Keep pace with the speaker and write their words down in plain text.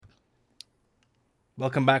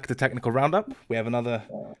Welcome back to Technical Roundup. We have another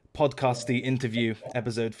podcasty interview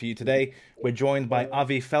episode for you today. We're joined by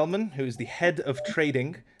Avi Felman, who is the head of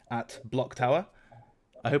trading at BlockTower.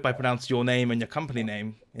 I hope I pronounced your name and your company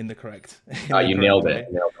name in the correct way. You nailed it.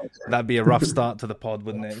 That'd be a rough start to the pod,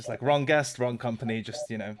 wouldn't it? It's like wrong guest, wrong company,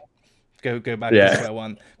 just, go back to square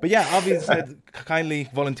one. But yeah, Avi said kindly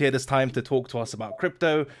volunteered his time to talk to us about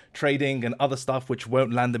crypto, trading, and other stuff which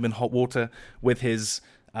won't land him in hot water with his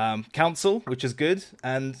counsel, which is good.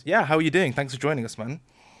 And yeah, how are you doing? Thanks for joining us, man.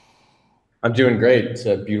 I'm doing great. It's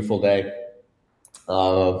a beautiful day.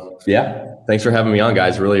 Thanks for having me on,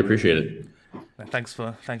 guys. Really appreciate it. Thanks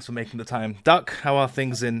for making the time. Duck, how are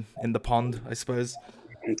things in the pond, I suppose?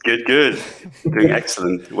 Good. Doing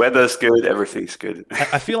excellent. Weather's good. Everything's good.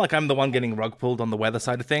 I feel like I'm the one getting rug pulled on the weather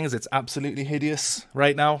side of things. It's absolutely hideous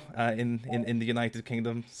right now in the United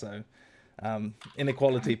Kingdom. So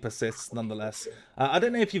inequality persists nonetheless. I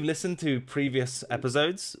don't know if you've listened to previous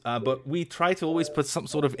episodes, but we try to always put some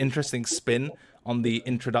sort of interesting spin on the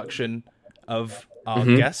introduction of our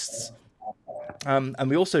guests. And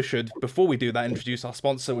we also should, before we do that, introduce our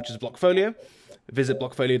sponsor, which is Blockfolio. Visit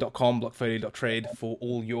blockfolio.com, blockfolio.trade for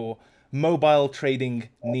all your mobile trading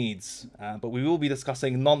needs. But we will be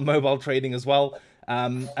discussing non-mobile trading as well.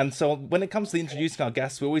 And so when it comes to introducing our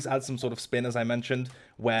guests, we always add some sort of spin, as I mentioned,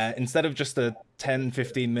 where instead of just a 10,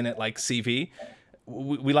 15-minute like CV,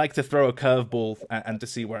 we like to throw a curveball and to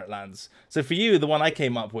see where it lands. So for you, the one I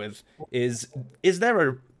came up with is there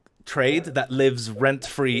a trade that lives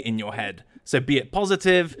rent-free in your head? So be it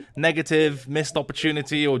positive, negative, missed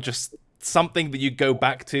opportunity, or just something that you go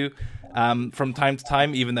back to from time to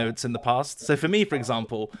time, even though it's in the past. So for me, for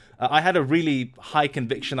example, I had a really high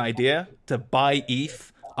conviction idea to buy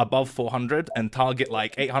ETH above 400 and target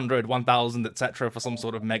like 800, 1000, etc. for some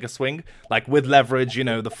sort of mega swing, like with leverage,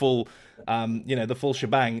 the full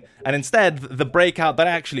shebang. And instead, the breakout that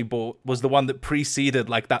I actually bought was the one that preceded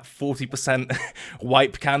like that 40%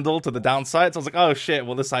 wipe candle to the downside. So I was like, oh shit,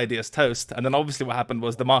 well, this idea is toast. And then obviously what happened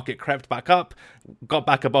was the market crept back up, got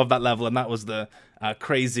back above that level, and that was the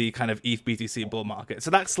crazy kind of ETH BTC bull market.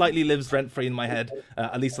 So that slightly lives rent-free in my head,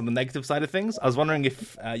 at least on the negative side of things. I was wondering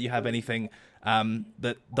if you have anything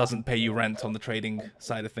that doesn't pay you rent on the trading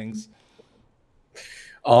side of things.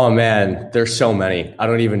 Oh man, there's so many. I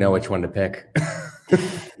don't even know which one to pick.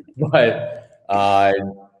 But I'll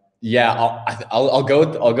go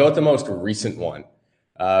with the most recent one,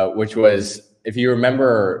 which was, if you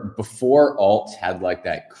remember, before alts had like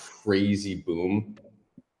that crazy boom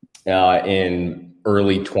in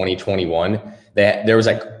early 2021. There was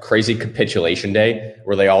like crazy capitulation day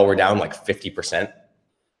where they all were down like 50%.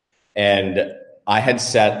 And I had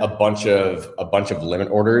set a bunch of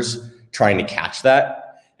limit orders trying to catch that.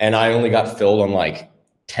 And I only got filled on like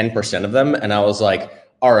 10% of them. And I was like,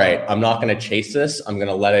 all right, I'm not going to chase this. I'm going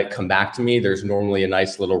to let it come back to me. There's normally a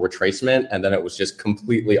nice little retracement. And then it was just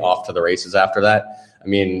completely off to the races after that. I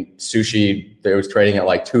mean, sushi, it was trading at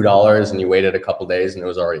like $2 and you waited a couple days and it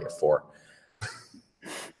was already at $4.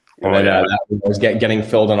 And then that was getting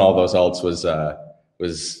filled on all those alts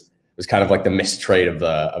was kind of like the missed trade of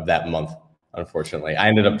that month. Unfortunately, I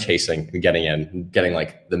ended up chasing and getting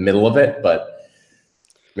like the middle of it. But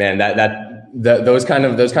man, those kind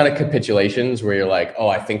of capitulations where you're like, oh,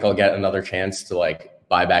 I think I'll get another chance to like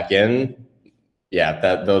buy back in. Yeah,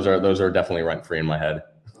 those are definitely rent free in my head.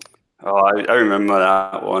 Oh, I remember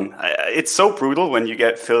that one. It's so brutal when you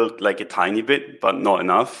get filled like a tiny bit, but not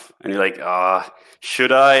enough, and you're like,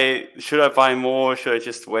 should I buy more? Should I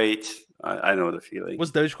just wait? I know the feeling.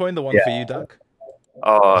 Was Dogecoin the one for you, Doug?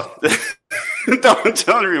 Oh,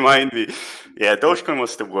 don't remind me. Yeah, Dogecoin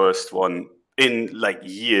was the worst one in like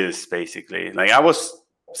years, basically. Like I was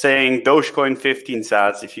saying, Dogecoin 15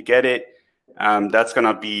 sats. If you get it, that's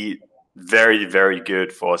gonna be very, very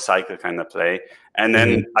good for a cycle kind of play. And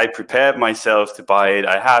then I prepared myself to buy it.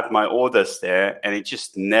 I had my orders there, and it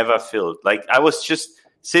just never filled. Like I was just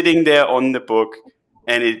sitting there on the book,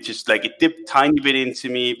 and it just like it dipped tiny bit into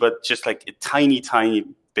me, but just like a tiny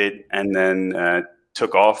bit, and then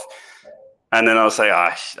took off. And then I was like,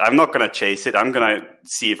 I'm not gonna chase it. I'm gonna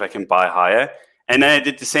see if I can buy higher. And then I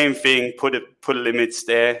did the same thing, put limits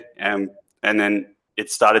there, and then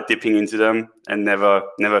it started dipping into them and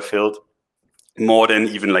never filled more than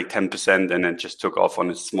even like 10%, and then just took off on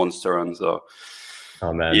its monster run. So,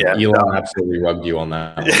 oh man, yeah, Elon absolutely rubbed you on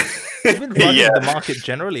that one. He's been running the market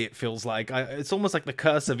generally, it feels like. It's almost like the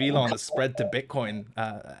curse of Elon has spread to Bitcoin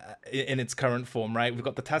in its current form, right? We've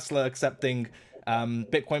got the Tesla accepting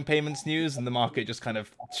Bitcoin payments news, and the market just kind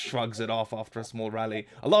of shrugs it off after a small rally.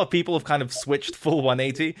 A lot of people have kind of switched full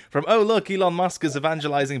 180 from, oh, look, Elon Musk is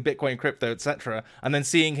evangelizing Bitcoin, crypto, etc. And then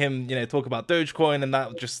seeing him, talk about Dogecoin, and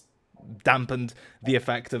that just dampened the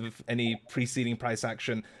effect of any preceding price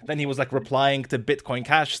action. Then he was like replying to Bitcoin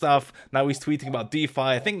Cash stuff. Now he's tweeting about DeFi.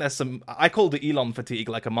 I think there's I called it Elon fatigue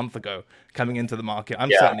like a month ago coming into the market. I'm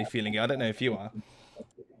certainly feeling it. I don't know if you are.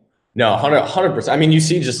 No, 100%. I mean, you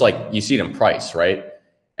see it in price, right?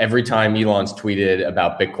 Every time Elon's tweeted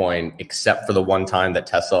about Bitcoin, except for the one time that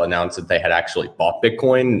Tesla announced that they had actually bought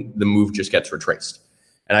Bitcoin, the move just gets retraced.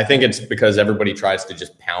 And I think it's because everybody tries to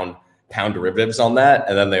just pound derivatives on that,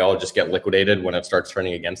 and then they all just get liquidated when it starts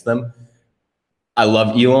turning against them. I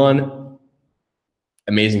love Elon.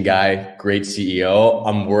 Amazing guy, great CEO.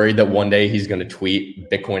 I'm worried that one day he's going to tweet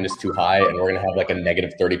Bitcoin is too high and we're going to have like a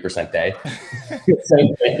negative 30% day.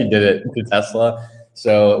 Same thing he did it to Tesla.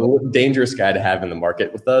 So dangerous guy to have in the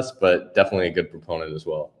market with us, but definitely a good proponent as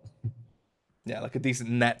well. Yeah, like a decent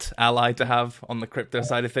net ally to have on the crypto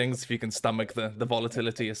side of things, if you can stomach the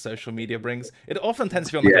volatility as social media brings. It often tends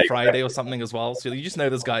to be on like a Friday or something as well, so you just know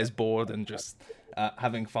this guy's bored and just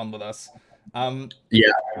having fun with us.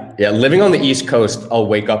 Yeah. Living on the East Coast, I'll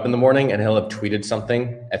wake up in the morning and he'll have tweeted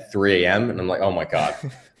something at 3 a.m. and I'm like, oh my God,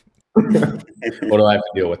 what do I have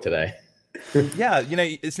to deal with today? Yeah,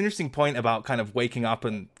 it's an interesting point about kind of waking up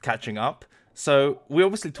and catching up. So we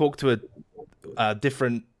obviously talk to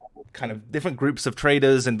different groups of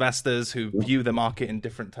traders, investors who view the market in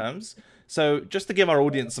different terms. So just to give our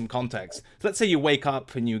audience some context, so let's say you wake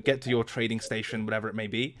up and you get to your trading station, whatever it may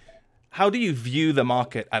be. How do you view the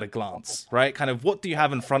market at a glance, right? Kind of what do you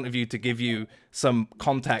have in front of you to give you some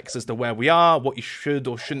context as to where we are, what you should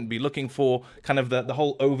or shouldn't be looking for, kind of the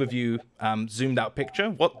whole overview, zoomed out picture?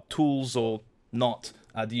 What tools or not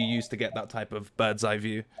do you use to get that type of bird's eye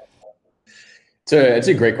view? So it's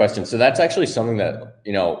a great question. So that's actually something that,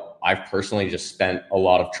 I've personally just spent a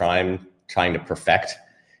lot of time trying to perfect,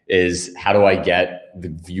 is how do I get the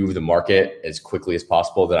view of the market as quickly as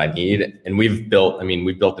possible that I need? And we've built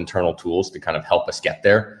internal tools to kind of help us get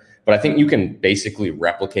there. But I think you can basically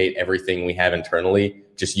replicate everything we have internally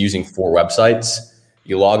just using 4 websites.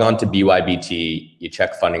 You log on to BYBT, you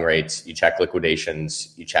check funding rates, you check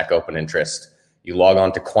liquidations, you check open interest. You log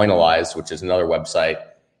on to Coinalyze, which is another website.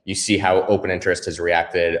 You see how open interest has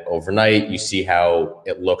reacted overnight. You see how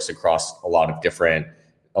it looks across a lot of different,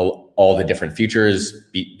 all the different futures,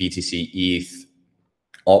 BTC, ETH,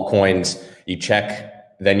 altcoins. You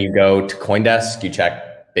check, then you go to CoinDesk, you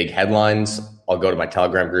check big headlines. I'll go to my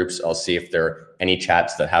Telegram groups. I'll see if there are any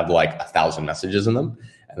chats that have like 1,000 messages in them.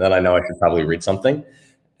 And then I know I should probably read something.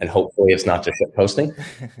 And hopefully it's not just shit posting.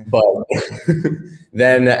 But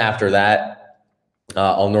then after that,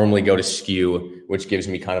 I'll normally go to Skew, which gives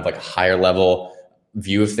me kind of like a higher level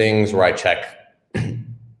view of things where I check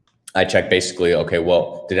basically, okay,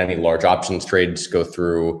 well, did any large options trades go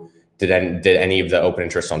through? Did any of the open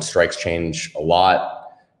interest on strikes change a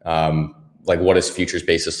lot? Like what does futures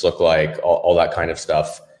basis look like? All that kind of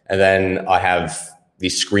stuff. And then I have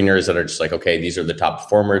these screeners that are just like, okay, these are the top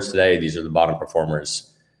performers today. These are the bottom performers.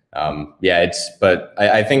 But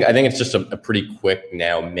I think it's just a pretty quick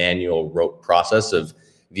now manual rote process of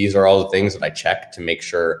these are all the things that I check to make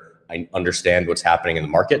sure I understand what's happening in the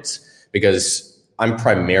markets, because I'm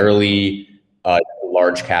primarily a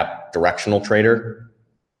large cap directional trader.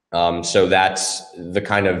 So that's the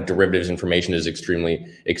kind of derivatives information is extremely,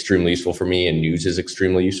 extremely useful for me, and news is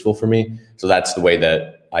extremely useful for me. So that's the way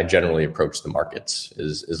that I generally approach the markets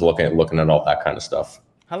is looking at all that kind of stuff.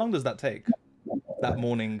 How long does that take? That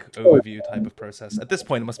morning overview type of process. At this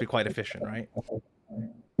point, it must be quite efficient, right?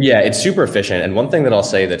 Yeah, it's super efficient. And one thing that I'll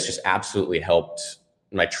say that's just absolutely helped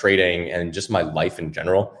my trading and just my life in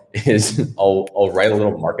general is I'll write a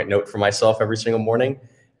little market note for myself every single morning,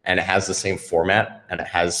 and it has the same format and it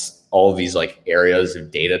has all these like areas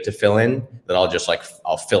of data to fill in that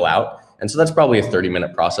I'll fill out. And so that's probably a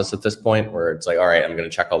 30-minute process at this point, where it's like, all right, I'm going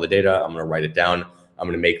to check all the data. I'm going to write it down. I'm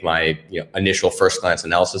going to make my initial first glance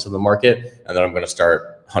analysis of the market, and then I'm going to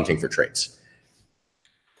start hunting for trades.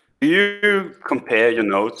 Do you compare your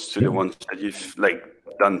notes to the ones that you've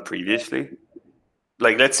done previously?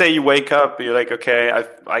 Like, let's say you wake up, you're like, okay,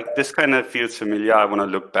 this kind of feels familiar. I want to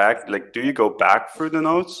look back. Like, do you go back through the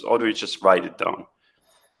notes, or do you just write it down?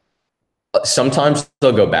 Sometimes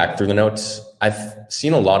they'll go back through the notes. I've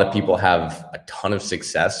seen a lot of people have a ton of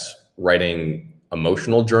success writing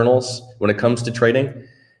emotional journals when it comes to trading.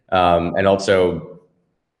 And also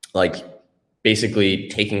like basically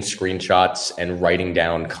taking screenshots and writing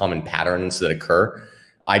down common patterns that occur.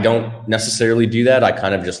 I don't necessarily do that. I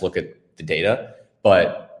kind of just look at the data,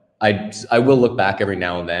 but I will look back every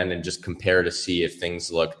now and then and just compare to see if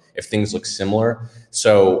things look similar.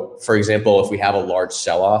 So for example, if we have a large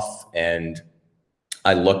sell-off and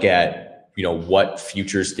I look at, what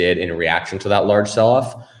futures did in reaction to that large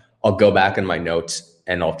sell-off, I'll go back in my notes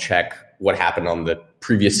and I'll check what happened on the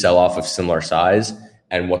previous sell-off of similar size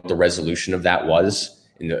and what the resolution of that was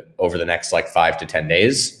over the next like 5 to 10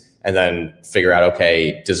 days, and then figure out,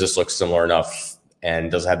 okay, does this look similar enough and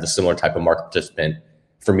does it have the similar type of market participant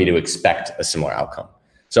for me to expect a similar outcome?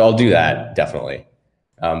 So I'll do that definitely.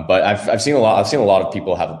 But I've seen a lot of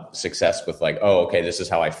people have success with like, oh, okay, this is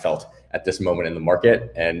how I felt at this moment in the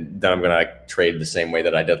market, and then I'm gonna trade the same way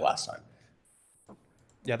that I did last time.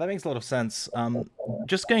 Yeah, that makes a lot of sense.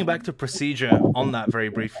 Just going back to procedure on that very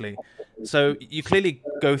briefly. So you clearly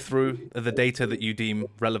go through the data that you deem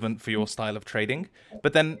relevant for your style of trading,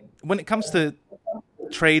 but then when it comes to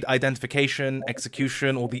trade identification,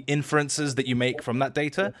 execution, or the inferences that you make from that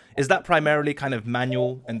data, is that primarily kind of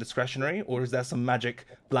manual and discretionary, or is there some magic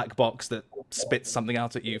black box that spits something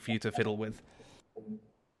out at you for you to fiddle with?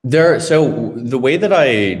 So the way that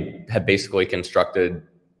I have basically constructed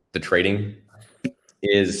the trading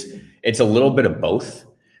is it's a little bit of both,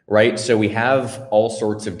 right? So we have all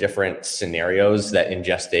sorts of different scenarios that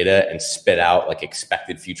ingest data and spit out like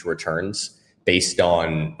expected future returns based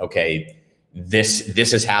on, okay,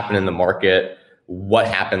 this has happened in the market, what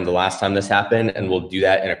happened the last time this happened, and we'll do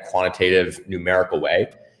that in a quantitative numerical way.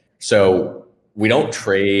 So we don't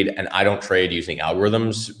trade, and I don't trade using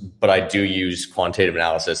algorithms, but I do use quantitative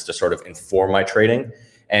analysis to sort of inform my trading.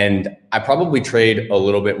 And I probably trade a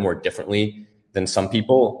little bit more differently than some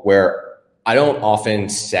people, where I don't often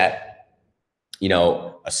set,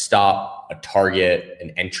 a stop, a target,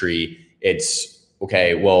 an entry. It's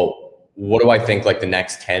okay, well, what do I think like the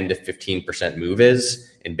next 10 to 15% move is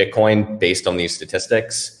in Bitcoin based on these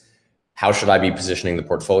statistics? How should I be positioning the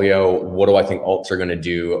portfolio? What do I think alts are going to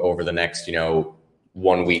do over the next,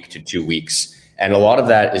 1 week to 2 weeks? And a lot of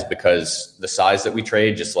that is because the size that we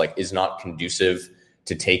trade just like is not conducive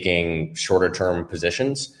to taking shorter term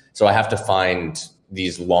positions. So I have to find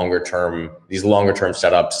these longer term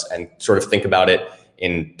setups and sort of think about it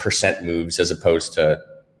in percent moves as opposed to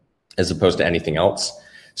anything else.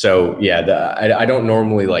 So yeah, I don't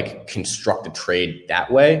normally like construct a trade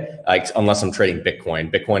that way, like unless I'm trading Bitcoin.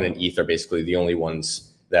 Bitcoin and ETH are basically the only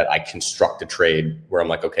ones that I construct a trade where I'm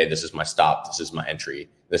like, okay, this is my stop, this is my entry,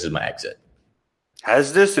 this is my exit.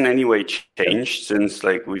 Has this in any way changed since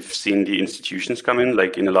like we've seen the institutions come in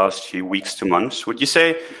like in the last few weeks to months? Would you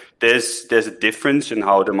say there's a difference in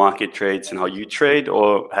how the market trades and how you trade,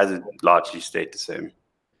 or has it largely stayed the same?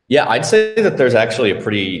 Yeah, I'd say that there's actually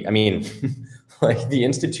like the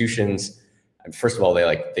institutions, first of all,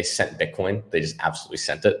 they sent Bitcoin. They just absolutely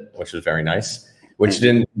sent it, which was very nice, which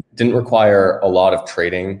didn't require a lot of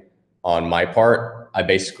trading on my part. I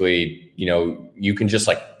basically, you can just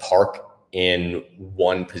like park in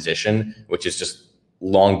one position, which is just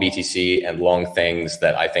long BTC and long things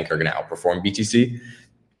that I think are going to outperform BTC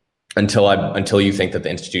until you think that the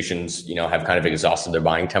institutions, have kind of exhausted their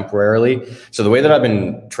buying temporarily. So the way that I've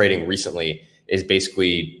been trading recently is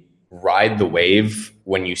basically ride the wave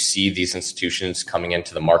when you see these institutions coming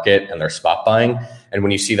into the market and they're spot buying. And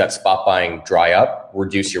when you see that spot buying dry up,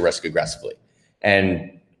 reduce your risk aggressively.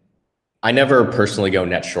 And I never personally go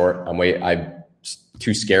net short. I'm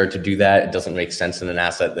too scared to do that. It doesn't make sense in an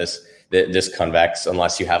asset this convex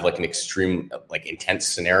unless you have like an extreme, like intense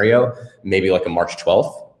scenario, maybe like a March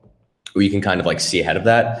 12th, where you can kind of like see ahead of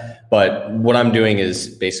that. But what I'm doing is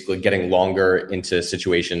basically getting longer into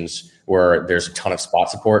situations where there's a ton of spot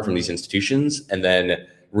support from these institutions and then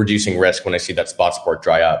reducing risk when I see that spot support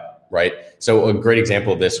dry up, right? So a great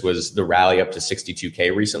example of this was the rally up to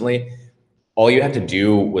 62K recently. All you had to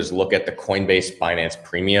do was look at the Coinbase Binance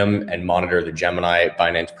premium and monitor the Gemini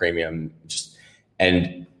Binance premium.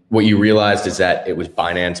 And what you realized is that it was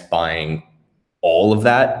Binance buying all of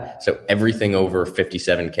that. So everything over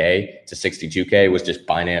 57K to 62K was just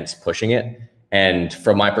Binance pushing it. And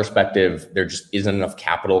from my perspective, there just isn't enough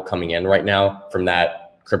capital coming in right now from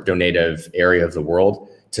that crypto native area of the world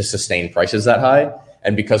to sustain prices that high.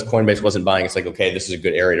 And because Coinbase wasn't buying, it's like, okay, this is a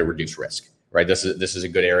good area to reduce risk, right? This is a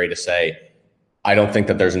good area to say, I don't think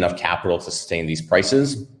that there's enough capital to sustain these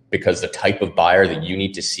prices because the type of buyer that you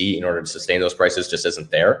need to see in order to sustain those prices just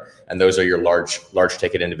isn't there. And those are your large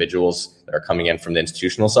ticket individuals that are coming in from the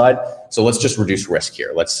institutional side. So let's just reduce risk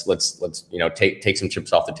here. Let's take some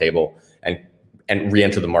chips off the table and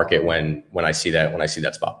re-enter the market when I see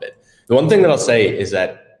that spot bid. The one thing that I'll say is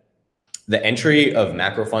that the entry of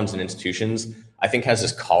macro funds and institutions, I think, has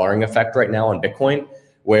this collaring effect right now on Bitcoin,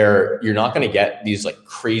 where you're not going to get these like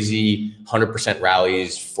crazy 100%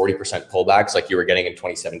 rallies, 40% pullbacks like you were getting in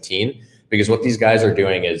 2017. Because what these guys are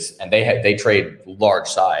doing is, and they trade large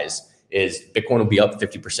size, is Bitcoin will be up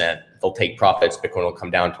 50%. They'll take profits. Bitcoin will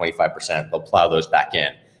come down 25%. They'll plow those back in.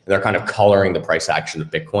 And they're kind of coloring the price action of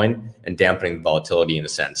Bitcoin and dampening the volatility in a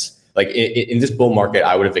sense. Like in this bull market,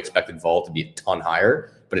 I would have expected vol to be a ton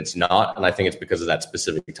higher, but it's not. And I think it's because of that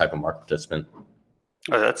specific type of market participant.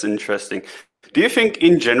 Oh, that's interesting. Do you think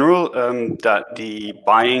in general that the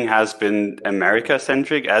buying has been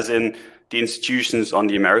America-centric, as in the institutions on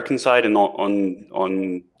the American side and not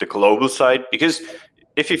on the global side? Because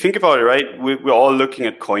if you think about it, right, we're all looking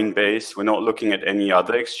at Coinbase. We're not looking at any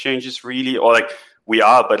other exchanges really, or like we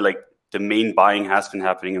are, but like the main buying has been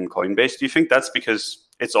happening on Coinbase. Do you think that's because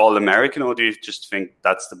it's all American, or do you just think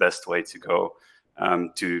that's the best way to go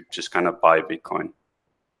to just kind of buy Bitcoin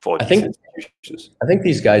for these institutions? I think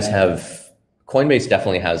these guys Coinbase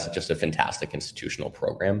definitely has just a fantastic institutional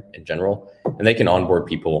program in general, and they can onboard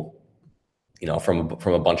people, from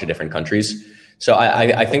a bunch of different countries. So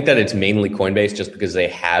I think that it's mainly Coinbase just because they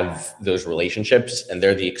have those relationships and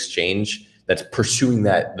they're the exchange that's pursuing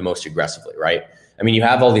that the most aggressively, right? I mean, you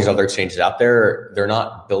have all these other exchanges out there. They're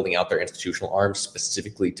not building out their institutional arms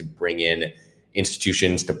specifically to bring in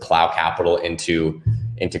institutions to plow capital into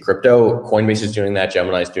crypto. Coinbase is doing that.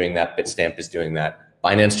 Gemini is doing that. Bitstamp is doing that.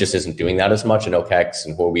 Binance just isn't doing that as much. And OKEx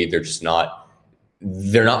and Huobi,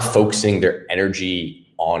 they're not focusing their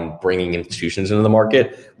energy on bringing institutions into the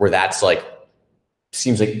market, where that's like,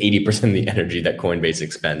 seems like 80% of the energy that Coinbase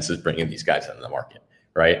expends is bringing these guys into the market,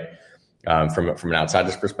 right? From an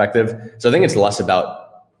outsider's perspective. So I think it's less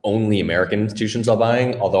about only American institutions are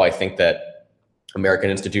buying, although I think that American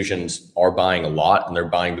institutions are buying a lot and they're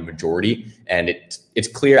buying the majority. And it's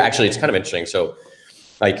clear, actually, it's kind of interesting. So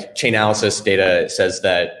like Chainalysis data says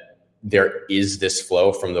that there is this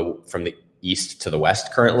flow from the east to the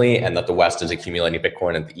west currently, and that the west is accumulating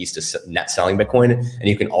Bitcoin and the east is net selling Bitcoin. And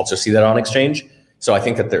you can also see that on exchange. So I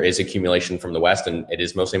think that there is accumulation from the west, and it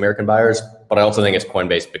is mostly American buyers. But I also think it's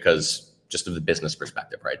Coinbase because just of the business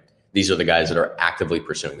perspective, right? These are the guys that are actively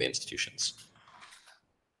pursuing the institutions.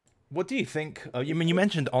 What do you think? You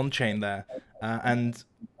mentioned on-chain there, and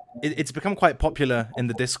it's become quite popular in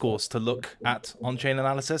the discourse to look at on-chain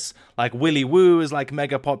analysis. Like Willy Woo is like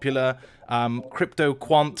mega popular. Crypto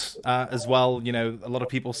Quant as well. A lot of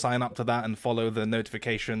people sign up to that and follow the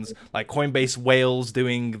notifications. Like Coinbase Whales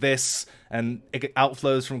doing this, and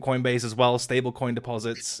outflows from Coinbase as well, stablecoin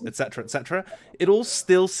deposits, etc., etc. It all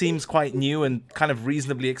still seems quite new and kind of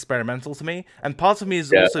reasonably experimental to me. And part of me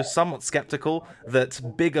is also somewhat skeptical that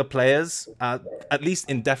bigger players, at least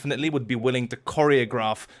indefinitely, would be willing to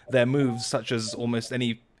choreograph their moves, such as almost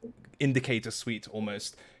any indicator suite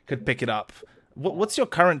almost could pick it up. What's your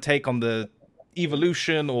current take on the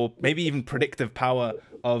evolution or maybe even predictive power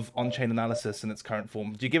of on-chain analysis in its current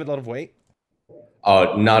form? Do you give it a lot of weight?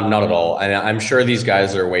 Oh, not at all. And I'm sure these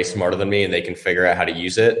guys are way smarter than me and they can figure out how to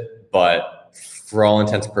use it. But for all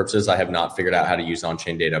intents and purposes, I have not figured out how to use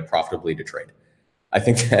on-chain data profitably to trade. I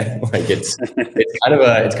think that it's kind of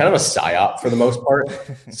a psyop for the most part.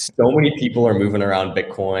 So many people are moving around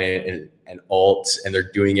Bitcoin and alts, and they're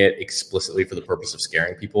doing it explicitly for the purpose of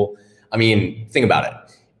scaring people. I mean, think about it.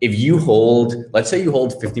 If you let's say you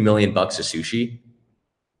hold $50 million of sushi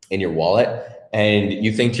in your wallet, and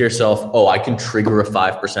you think to yourself, oh, I can trigger a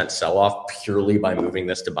 5% sell-off purely by moving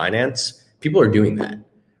this to Binance. People are doing that,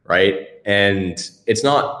 right? And it's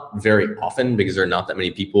not very often because there are not that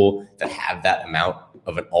many people that have that amount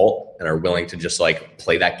of an alt and are willing to just like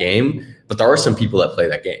play that game. But there are some people that play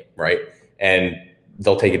that game, right? And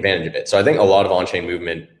they'll take advantage of it. So I think a lot of on-chain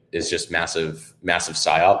movement is just massive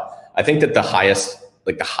psyop. I think that the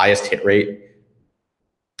highest hit rate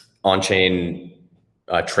on-chain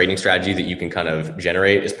trading strategy that you can kind of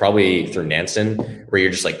generate is probably through Nansen, where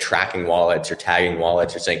you're just like tracking wallets, you're tagging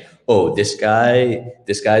wallets, you're saying, oh, this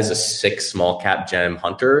guy's a 6 small cap gem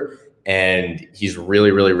hunter, and he's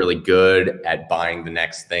really, really, really good at buying the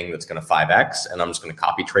next thing that's going to 5x, and I'm just going to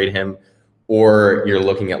copy trade him. Or you're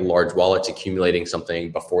looking at large wallets accumulating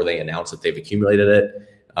something before they announce that they've accumulated it.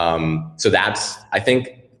 So I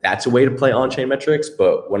think that's a way to play on-chain metrics.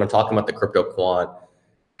 But when I'm talking about the crypto quant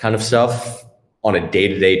kind of stuff, on a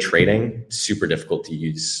day-to-day trading, super difficult to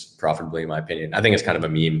use profitably, in my opinion. I think it's kind of a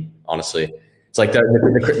meme, honestly. It's like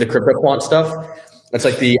the crypto quant stuff. It's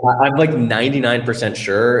like I'm like 99%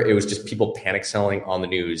 sure it was just people panic selling on the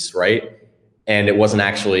news, right? And it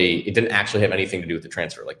didn't actually have anything to do with the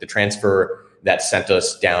transfer. Like the transfer that sent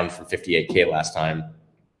us down from 58K last time,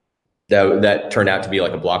 that turned out to be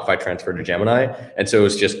like a BlockFi transfer to Gemini. And so it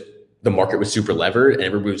was just the market was super levered and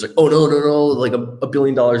everybody was like, oh, no, like $1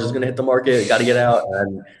 billion is going to hit the market. Got to get out.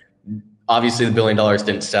 And obviously the $1 billion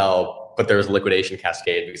didn't sell, but there was a liquidation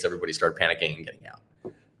cascade because everybody started panicking and getting out.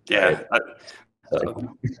 Yeah. Right?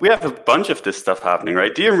 We have a bunch of this stuff happening,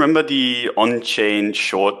 right? Do you remember the on-chain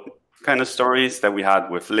short kind of stories that we had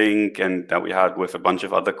with Link and that we had with a bunch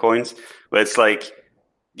of other coins, where it's like,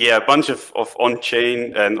 a bunch of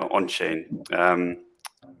on-chain and on-chain,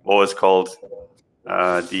 what was called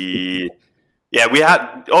we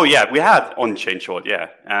had on-chain short,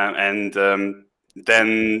 and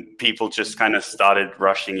then people just kind of started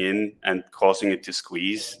rushing in and causing it to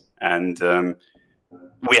squeeze, and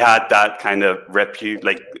we had that kind of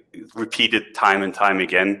repeated time and time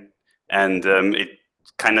again, and it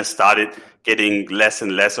kind of started getting less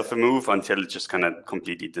and less of a move until it just kind of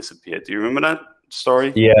completely disappeared. Do you remember that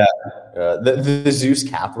story? Yeah, the Zeus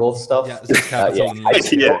Capital stuff. Yeah, Zeus Capital.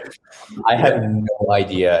 I have no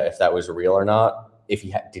idea if that was real or not. If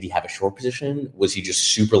did he have a short position? Was he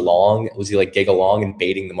just super long? Was he like giga long and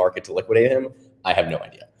baiting the market to liquidate him? I have no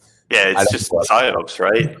idea. Yeah, it's just psyops,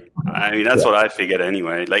 right? I mean, that's what I figured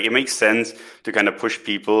anyway. Like, it makes sense to kind of push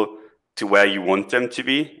people to where you want them to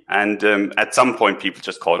be, and at some point, people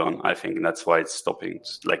just caught on, I think, and that's why it's stopped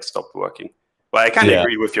working. But I kind of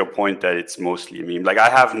agree with your point that it's mostly a meme. Like, I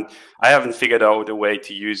haven't figured out a way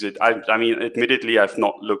to use it. I mean, admittedly, I've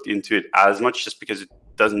not looked into it as much just because it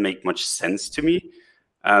doesn't make much sense to me.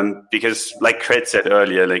 Because, like Cred said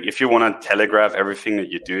earlier, like, if you want to telegraph everything that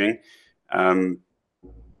you're doing,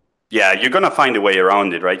 you're gonna find a way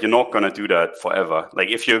around it, right? You're not gonna do that forever. Like,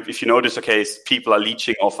 if you notice, okay, people are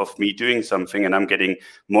leeching off of me doing something, and I'm getting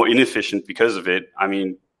more inefficient because of it. I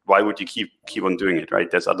mean, why would you keep on doing it, right?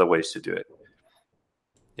 There's other ways to do it.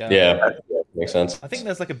 Yeah, makes sense. I think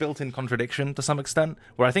there's like a built-in contradiction to some extent,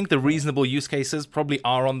 where I think the reasonable use cases probably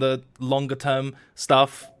are on the longer-term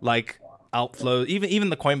stuff, like outflow, even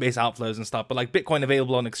the Coinbase outflows and stuff. But like Bitcoin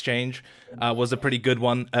available on exchange was a pretty good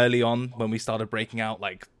one early on when we started breaking out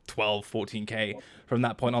like 12, 14K from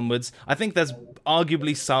that point onwards. I think there's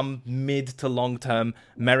arguably some mid to long-term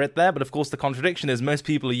merit there, but of course the contradiction is most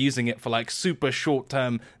people are using it for like super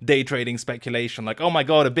short-term day trading speculation, like, oh my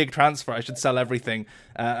god, a big transfer, I should sell everything.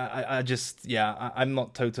 I'm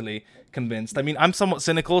not totally convinced. I mean, I'm somewhat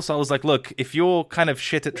cynical, so I was like, look, if you're kind of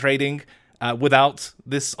shit at trading without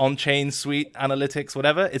this on-chain suite, analytics,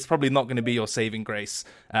 whatever, it's probably not going to be your saving grace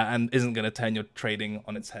and isn't going to turn your trading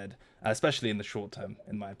on its head, especially in the short term,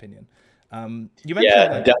 in my opinion. You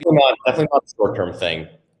mentioned definitely not the short-term thing.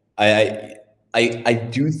 I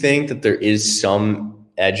do think that there is some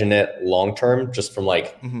edge in it long-term, just from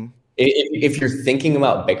like, if you're thinking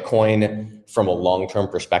about Bitcoin from a long-term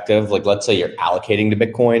perspective, like let's say you're allocating to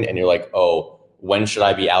Bitcoin and you're like, oh, when should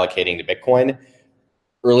I be allocating to Bitcoin?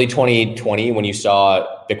 Early 2020, when you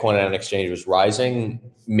saw Bitcoin on an exchange was rising,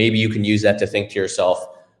 maybe you can use that to think to yourself,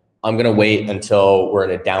 I'm going to wait until we're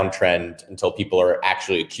in a downtrend, until people are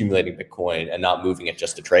actually accumulating Bitcoin and not moving it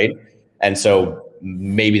just to trade. And so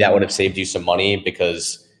maybe that would have saved you some money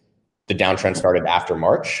because the downtrend started after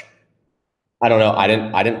March. I don't know. I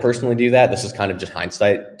didn't personally do that. This is kind of just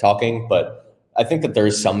hindsight talking, but I think that there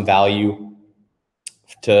is some value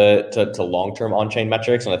to long-term on-chain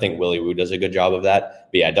metrics, and I think Willy Woo does a good job of that.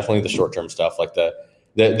 But yeah, definitely the short-term stuff, like the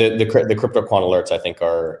crypto quant alerts, I think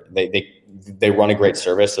they run a great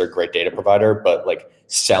service. They're a great data provider, but like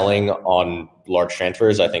selling on large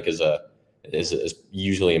transfers, I think is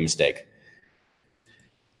usually a mistake.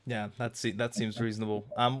 Yeah, that seems reasonable.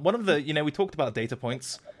 One of the, we talked about data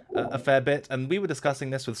points a fair bit, and we were discussing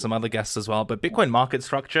this with some other guests as well, but Bitcoin market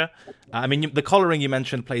structure, I mean, the collaring you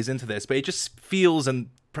mentioned plays into this, but it just feels and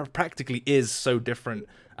practically is so different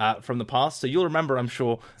from the past. So you'll remember, I'm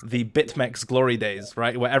sure, the BitMEX glory days,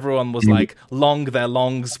 right, where everyone was like long their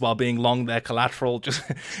longs while being long their collateral,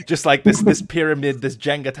 just like this pyramid, this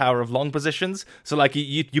Jenga tower of long positions. So like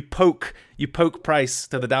you poke price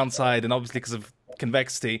to the downside, and obviously because of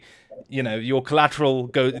convexity, your collateral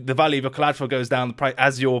the value of your collateral goes down, the price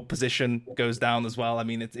as your position goes down as well. I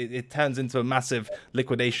mean, it turns into a massive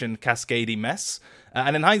liquidation cascadey mess.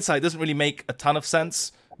 And in hindsight, it doesn't really make a ton of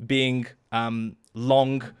sense being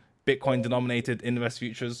long Bitcoin denominated inverse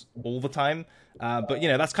futures all the time. But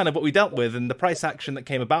that's kind of what we dealt with, and the price action that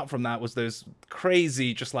came about from that was those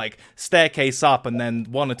crazy, just like staircase up, and then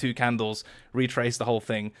one or two candles retrace the whole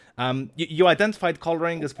thing. You identified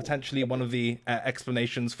collaring as potentially one of the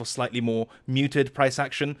explanations for slightly more muted price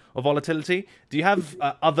action or volatility. Do you have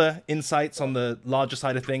other insights on the larger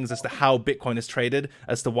side of things as to how Bitcoin is traded,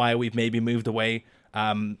 as to why we've maybe moved away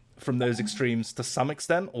from those extremes to some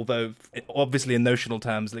extent? Although obviously in notional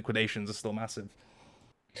terms, liquidations are still massive.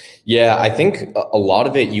 Yeah, I think a lot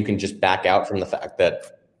of it you can just back out from the fact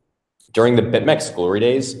that during the BitMEX glory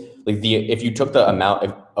days, like if you took the amount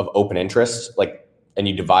of open interest, like, and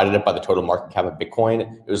you divided it by the total market cap of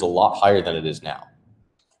Bitcoin, it was a lot higher than it is now.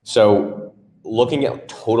 So looking at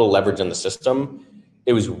total leverage in the system,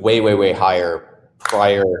 it was way, way, way higher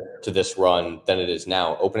prior to this run than it is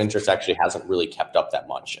now. Open interest actually hasn't really kept up that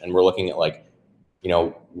much. And we're looking at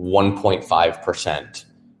 1.5%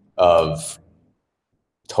 of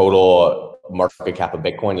total market cap of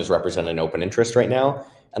Bitcoin is represented in open interest right now.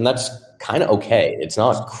 And that's kind of okay. It's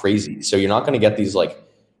not crazy. So you're not going to get these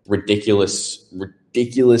ridiculous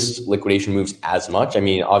liquidation moves as much. I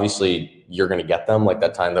mean, obviously you're going to get them, like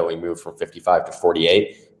that time that we moved from 55 to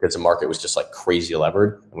 48 because the market was just crazy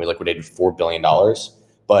levered and we liquidated $4 billion.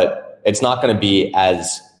 But it's not going to be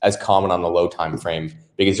as common on the low time frame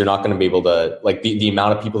because you're not going to be able to, the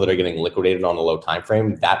amount of people that are getting liquidated on the low time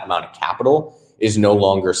frame, that amount of capital is no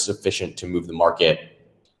longer sufficient to move the market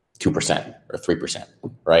 2% or 3%,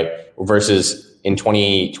 right? Versus in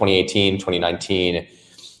 2018, 2019,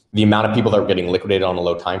 the amount of people that were getting liquidated on a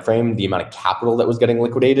low time frame, the amount of capital that was getting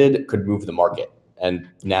liquidated could move the market. And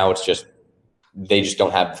now it's just, they just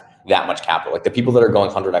don't have that much capital. Like the people that are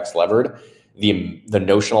going 100x levered, the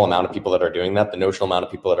notional amount of people that are doing that, the notional amount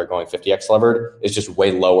of people that are going 50x levered is just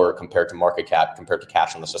way lower compared to market cap, compared to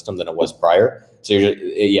cash in the system than it was prior. So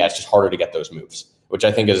it's just harder to get those moves, which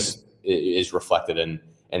I think is reflected in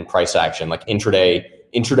price action. Like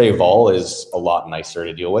intraday vol is a lot nicer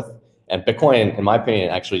to deal with. And Bitcoin, in my opinion,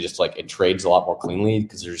 actually just it trades a lot more cleanly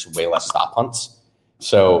because there's way less stop hunts.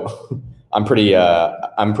 So I'm pretty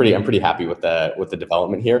happy with the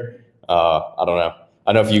development here. I don't know.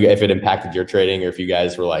 I don't know if it impacted your trading or if you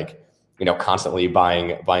guys were constantly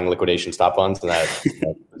buying liquidation stop hunts and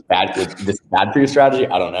that this is bad for your strategy.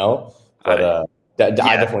 I don't know, but I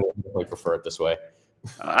definitely prefer it this way.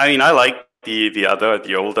 I mean, I like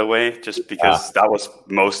the older way, just because that was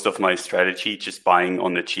most of my strategy, just buying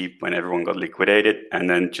on the cheap when everyone got liquidated and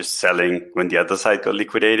then just selling when the other side got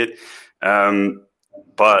liquidated.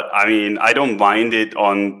 But I mean, I don't mind it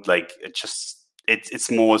on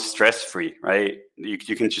it's more stress free, right? You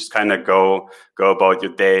can just kind of go about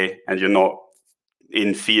your day and you're not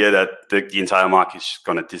in fear that the entire market is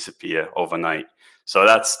going to disappear overnight. So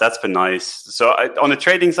that's been nice. So on the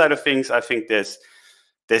trading side of things, I think there's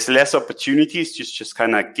less opportunities to just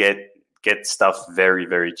kind of get stuff very,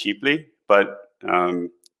 very cheaply. But on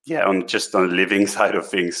the living side of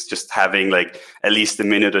things, just having at least a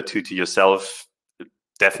minute or two to yourself,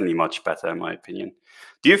 definitely much better in my opinion.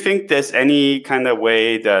 Do you think there's any kind of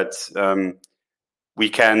way that we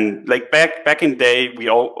can, back in the day, we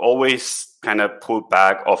always kind of pulled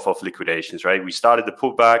back off of liquidations, right? We started the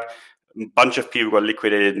pullback, a bunch of people got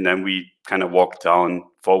liquidated, and then we kind of walked down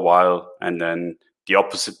for a while, and then the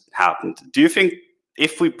opposite happened. Do you think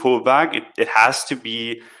if we pull back, it has to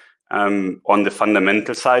be on the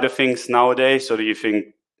fundamental side of things nowadays? So do you think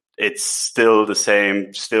it's still the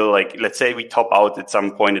same, let's say we top out at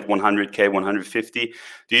some point at 100K, 150.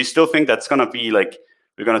 Do you still think that's going to be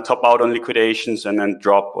we're going to top out on liquidations and then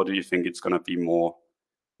drop? Or do you think it's going to be more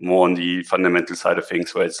on the fundamental side of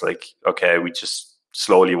things where it's okay, we just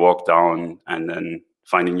slowly walk down and then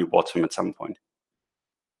find a new bottom at some point?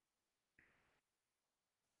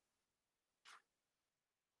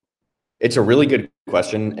 It's a really good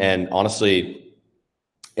question. And honestly,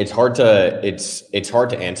 it's hard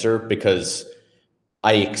to answer because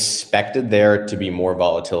I expected there to be more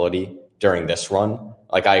volatility during this run.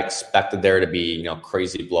 I expected there to be,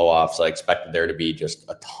 crazy blow-offs. I expected there to be just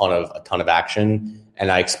a ton of action.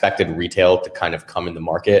 And I expected retail to kind of come in the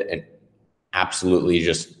market and absolutely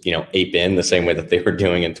just, ape in the same way that they were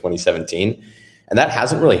doing in 2017. And that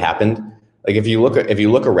hasn't really happened. If you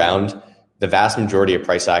look around, the vast majority of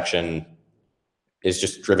price action is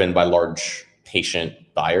just driven by large patient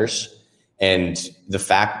buyers. And the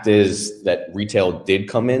fact is that retail did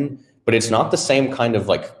come in, but it's not the same kind of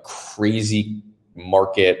crazy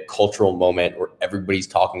market cultural moment where everybody's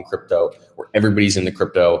talking crypto, where everybody's in the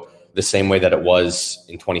crypto the same way that it was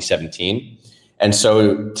in 2017. And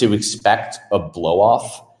so to expect a blow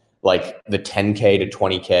off, the 10K to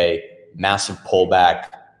 20K, massive pullback,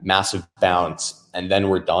 massive bounce, and then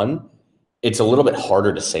we're done, it's a little bit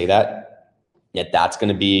harder to say that. Yet that's going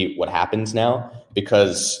to be what happens now,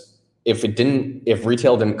 because if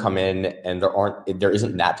retail didn't come in and there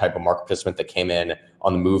isn't that type of market participant that came in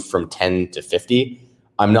on the move from 10 to 50,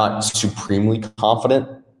 I'm not supremely confident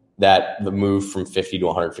that the move from 50 to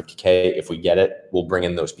 150K, if we get it, will bring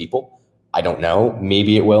in those people. I don't know.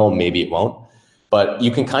 Maybe it will, maybe it won't. But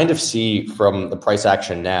you can kind of see from the price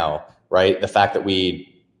action now, right? The fact that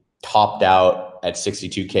we topped out at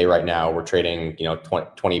 62K right now. We're trading,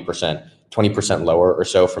 20% lower or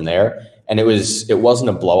so from there. And it wasn't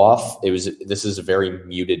a blow off. This is a very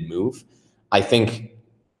muted move. I think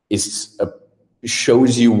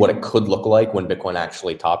shows you what it could look like when Bitcoin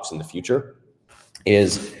actually tops in the future.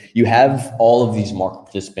 Is you have all of these market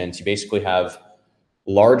participants. You basically have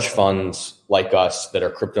large funds like us that are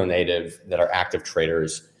crypto native, that are active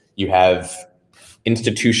traders. You have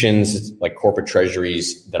institutions like corporate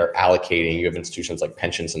treasuries that are allocating. You have institutions like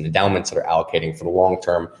pensions and endowments that are allocating for the long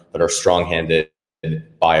term, that are strong-handed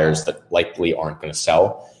buyers that likely aren't going to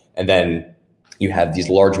sell. And then you have these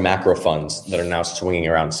large macro funds that are now swinging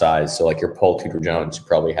around size. So like your Paul Tudor Jones, who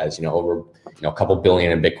probably has, over, a couple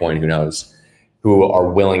billion in Bitcoin, who knows, who are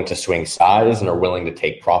willing to swing size and are willing to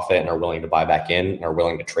take profit and are willing to buy back in and are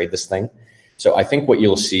willing to trade this thing. So I think what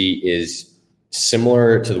you'll see is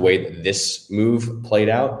similar to the way that this move played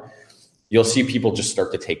out. You'll see people just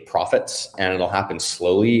start to take profits, and it'll happen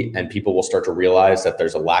slowly, and people will start to realize that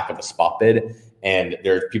there's a lack of a spot bid, and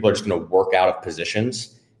people are just going to work out of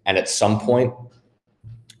positions. And at some point,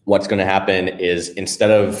 what's going to happen is, instead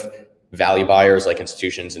of value buyers like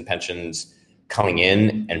institutions and pensions coming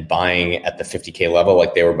in and buying at the 50K level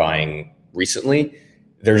like they were buying recently,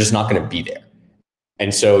 they're just not going to be there.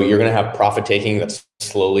 And so you're going to have profit taking that's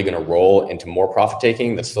slowly going to roll into more profit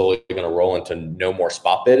taking, that's slowly going to roll into no more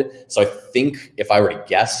spot bid. So I think if I were to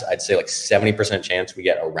guess, I'd say like 70% chance we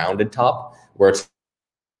get a rounded top where it's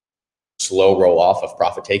slow roll off of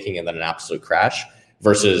profit taking and then an absolute crash,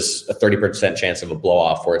 versus a 30% chance of a blow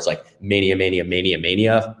off where it's like mania,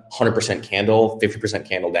 100% candle, 50%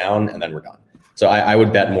 candle down, and then we're done. So I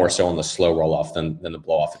would bet more so on the slow roll off than the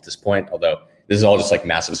blow off at this point. Although this is all just like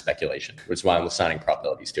massive speculation, which is why I'm assigning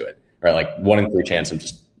probabilities to it. Right, like 1 in 3 chance I'm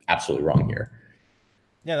just absolutely wrong here.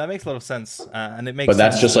 Yeah, that makes a lot of sense, and it makes. But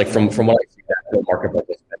that's sense. Just like from what I see, that market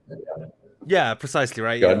participant. Yeah, precisely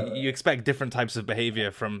right. You expect different types of behavior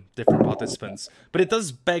from different participants, but it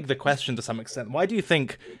does beg the question to some extent. Why do you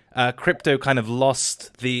think crypto kind of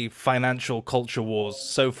lost the financial culture wars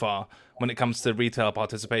so far when it comes to retail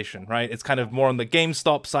participation? Right, it's kind of more on the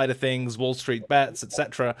GameStop side of things, Wall Street bets,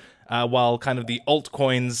 etc. While kind of the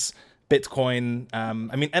altcoins, Bitcoin,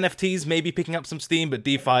 NFTs may be picking up some steam, but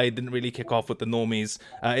DeFi didn't really kick off with the normies.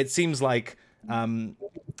 It seems like on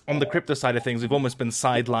the crypto side of things, we've almost been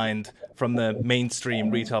sidelined from the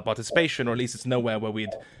mainstream retail participation, or at least it's nowhere where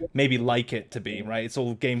we'd maybe like it to be, right? It's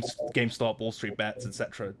all GameStop, Wall Street bets,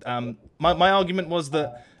 etc. My argument was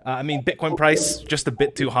that, Bitcoin price just a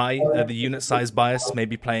bit too high. The unit size bias may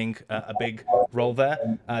be playing a big role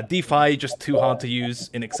there. DeFi just too hard to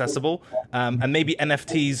use, inaccessible. And maybe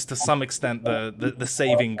NFTs to some extent the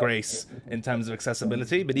saving grace in terms of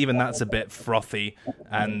accessibility, but even that's a bit frothy,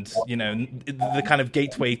 and the kind of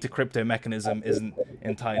gateway to crypto mechanism isn't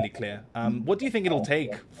entirely clear. What do you think it'll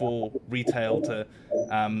take for retail to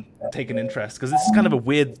take an interest? Because this is kind of a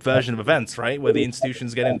weird version of events, right? Where the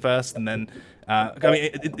institutions get in first, and then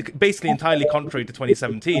it basically entirely contrary to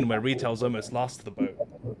 2017, where retail's almost last to the boat.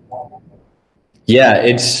 Yeah,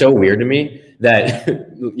 it's so weird to me that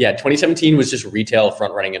 2017 was just retail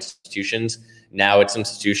front running institutions. Now it's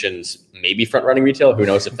institutions maybe front running retail. Who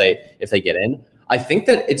knows if they get in? I think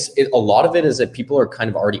that a lot of it is that people are kind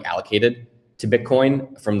of already allocated to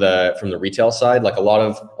Bitcoin from the retail side. Like a lot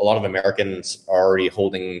of Americans are already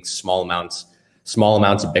holding small amounts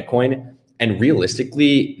of Bitcoin, and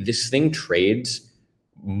realistically, this thing trades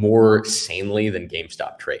more sanely than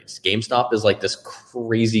GameStop trades. GameStop is like this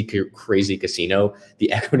crazy casino.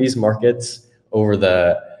 The equities markets over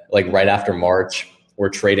right after March were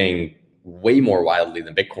trading way more wildly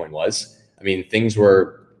than Bitcoin was. I mean, things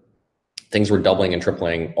were doubling and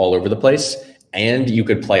tripling all over the place, and you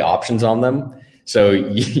could play options on them. So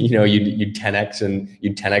you'd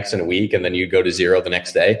 10x in a week, and then you'd go to zero the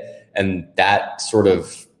next day. And that sort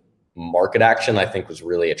of market action, I think, was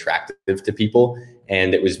really attractive to people.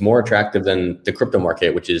 And it was more attractive than the crypto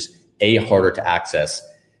market, which is A, harder to access,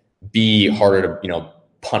 B, harder to,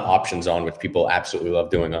 punt options on, which people absolutely love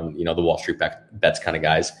doing on, the Wall Street bets kind of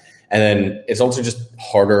guys. And then it's also just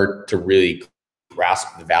harder to really grasp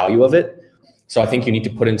the value of it. So I think you need to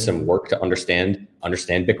put in some work to understand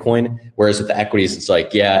Bitcoin. Whereas with the equities, it's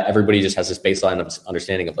like, yeah, everybody just has this baseline of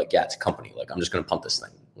understanding of like, yeah, it's a company. Like, I'm just going to pump this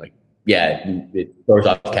thing. Like, yeah, it throws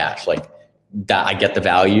off cash. Like, that I get the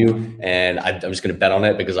value, and I'm just going to bet on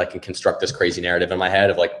it because I can construct this crazy narrative in my head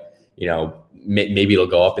of like, maybe it'll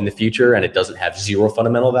go up in the future, and it doesn't have zero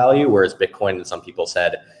fundamental value. Whereas Bitcoin, and some people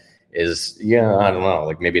said, is, I don't know,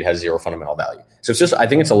 like maybe it has zero fundamental value. So it's just, I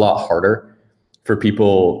think it's a lot harder for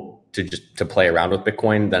people to play around with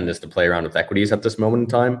Bitcoin than just to play around with equities at this moment in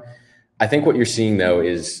time. I think what you're seeing though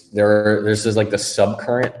is there's this like the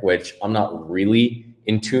subcurrent, which I'm not really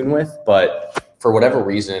in tune with, but for whatever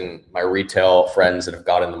reason, my retail friends that have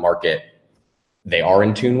got in the market, they are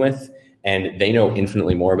in tune with, and they know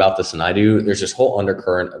infinitely more about this than I do. There's this whole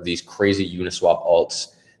undercurrent of these crazy Uniswap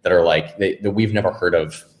alts that are like that we've never heard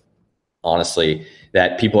of, honestly,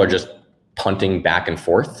 that people are just punting back and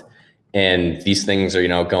forth. And these things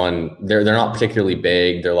are, going, they're not particularly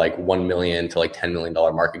big. They're like 1 million to like $10 million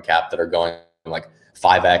market cap that are going like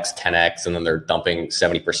 5x, 10x, and then they're dumping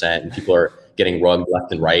 70%, and people are getting rugged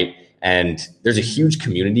left and right. And there's a huge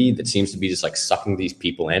community that seems to be just like sucking these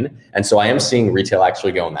people in. And so I am seeing retail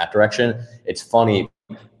actually go in that direction. It's funny.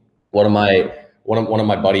 One of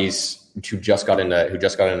my buddies who just got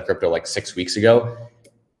into crypto like 6 weeks ago,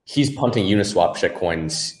 he's punting Uniswap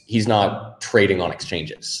shitcoins. He's not trading on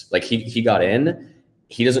exchanges. Like he got in,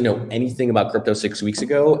 he doesn't know anything about crypto 6 weeks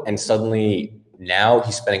ago. And suddenly now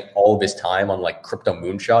he's spending all of his time on like crypto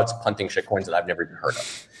moonshots, punting shitcoins that I've never even heard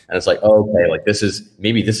of. And it's like, oh, okay, like this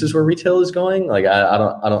is where retail is going. Like, I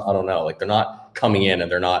don't know. Like they're not coming in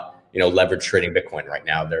and they're not, leverage trading Bitcoin right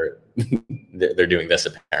now. They're doing this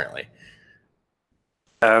apparently.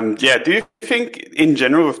 Do you think in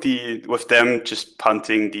general with them just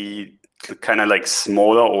punting the kind of like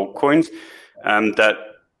smaller altcoins, that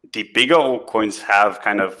the bigger altcoins have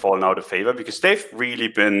kind of fallen out of favor because they've really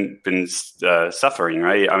been suffering,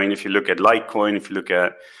 right? I mean, if you look at Litecoin, if you look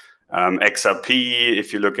at XRP,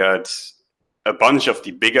 if you look at a bunch of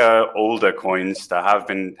the bigger, older coins that have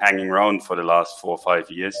been hanging around for the last 4 or 5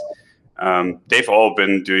 years, they've all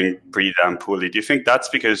been doing pretty damn poorly. Do you think that's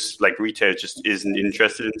because like retail just isn't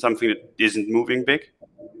interested in something that isn't moving big?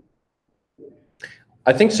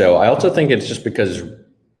 I think so. I also think it's just because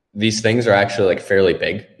these things are actually like fairly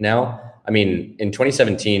big now. I mean, in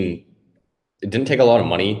 2017, it didn't take a lot of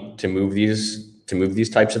money to move these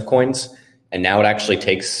types of coins. And now it actually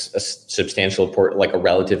takes a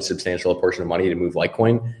relative substantial portion of money to move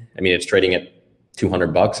Litecoin. I mean, it's trading at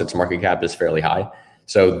 $200. Its market cap is fairly high.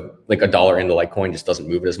 So like $1 into Litecoin just doesn't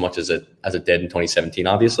move it as much as it did in 2017,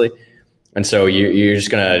 obviously. And so you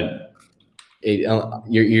just don't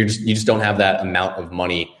have that amount of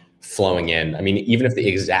money flowing in. I mean, even if the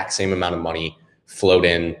exact same amount of money flowed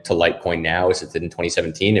in to Litecoin now as it did in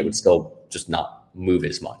 2017, it would still just not move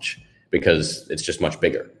as much because it's just much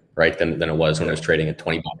bigger, right, than it was when it was trading at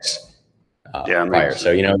 $20 prior.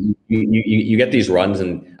 So, you get these runs,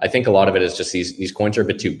 and I think a lot of it is just these coins are a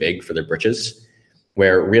bit too big for their britches,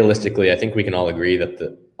 where realistically, I think we can all agree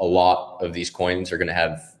that a lot of these coins are going to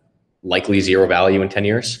have likely zero value in 10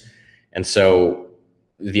 years. And so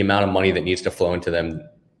the amount of money that needs to flow into them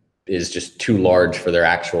is just too large for their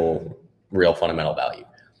actual real fundamental value.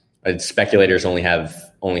 And speculators only have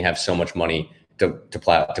so much money to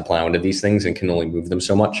plow into these things and can only move them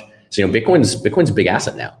so much. So, Bitcoin's a big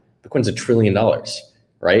asset now. Bitcoin's $1 trillion,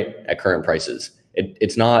 right? At current prices.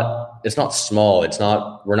 It's not small.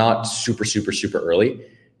 We're not super early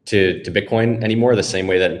to Bitcoin anymore. The same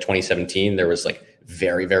way that in 2017, there was like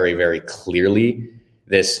very, very, very clearly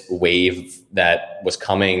this wave that was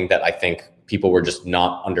coming that I think people were just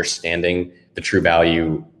not understanding the true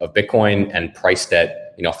value of Bitcoin and priced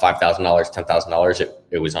at, $5,000, $10,000.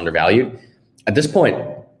 It was undervalued. At this point,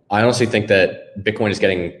 I honestly think that Bitcoin is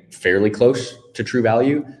getting fairly close to true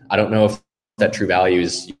value. I don't know if that true value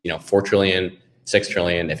is, 4 trillion, 6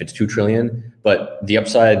 trillion, if it's 2 trillion, but the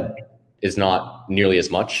upside is not nearly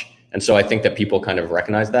as much. And so I think that people kind of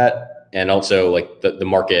recognize that. And also like the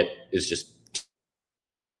market is just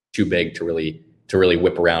too big to really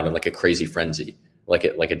whip around in like a crazy frenzy like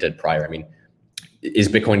it did prior. I mean, is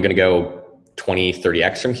Bitcoin going to go 20,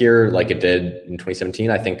 30x from here like it did in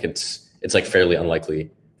 2017? I think it's like fairly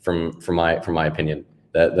unlikely from my opinion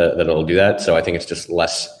that it'll do that. So I think it's just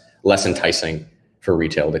less enticing for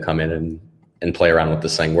retail to come in and play around with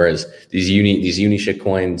this thing. Whereas these uni shit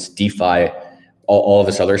coins, DeFi, all of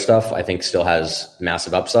this other stuff, I think still has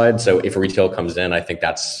massive upside. So if retail comes in, I think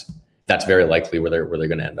that's very likely where they're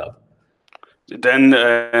going to end up. Then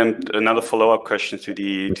another follow-up question to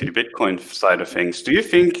the Bitcoin side of things. Do you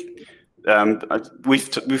think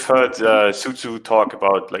we've heard Suzu talk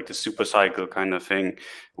about like the super cycle kind of thing,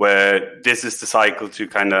 where this is the cycle to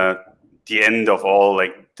kind of the end of all,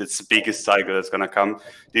 like it's the biggest cycle that's going to come.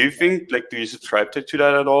 Do you think, like, do you subscribe to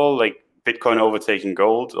that at all? Like Bitcoin overtaking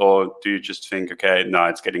gold, or do you just think, okay, no,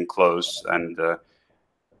 it's getting close and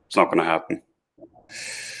it's not going to happen?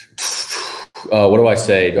 What do I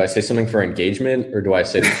say? Do I say something for engagement, or do I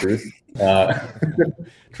say the truth?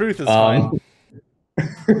 Truth is fine.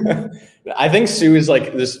 I think Sue is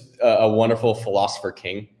like this a wonderful philosopher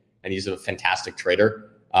king, and he's a fantastic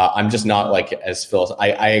trader. I'm just not like as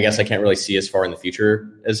I guess I can't really see as far in the future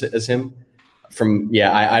as him.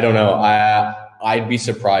 I don't know. I'd be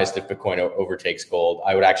surprised if Bitcoin overtakes gold.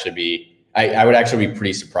 I would actually be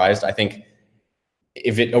pretty surprised. I think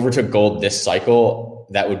if it overtook gold this cycle,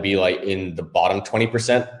 that would be like in the bottom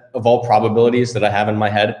 20% of all probabilities that I have in my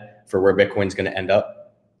head for where Bitcoin's going to end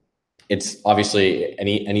up. It's obviously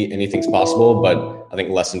anything's possible, but I think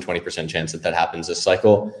less than 20% chance that happens this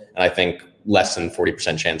cycle. And I think less than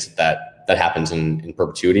 40% chance that happens in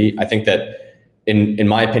perpetuity. I think that in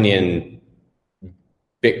my opinion,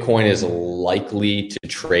 Bitcoin is likely to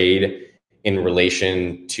trade in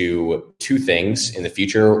relation to two things in the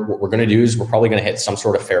future. What we're going to do is we're probably going to hit some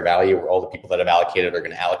sort of fair value where all the people that have allocated are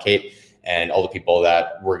going to allocate, and all the people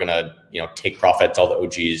that we're going to take profits, all the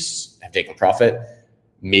OGs have taken profit.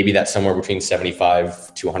 Maybe that's somewhere between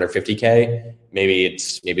 75 to 150K. Maybe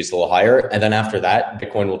it's a little higher. And then after that,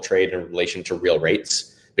 Bitcoin will trade in relation to real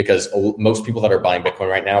rates, because most people that are buying Bitcoin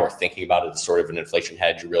right now are thinking about it as sort of an inflation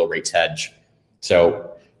hedge, a real rates hedge.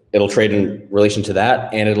 So it'll trade in relation to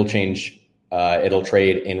that, and it'll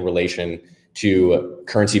trade in relation to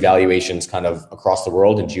currency valuations kind of across the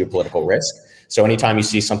world and geopolitical risk. So anytime you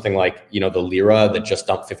see something like, the lira that just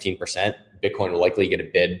dumped 15%, Bitcoin will likely get a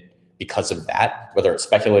bid because of that, whether it's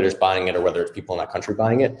speculators buying it or whether it's people in that country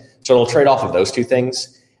buying it. So it'll trade off of those two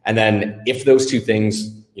things. And then if those two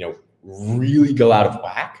things, really go out of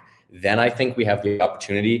whack, then I think we have the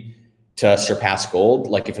opportunity to surpass gold.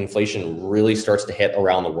 Like if inflation really starts to hit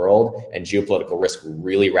around the world and geopolitical risk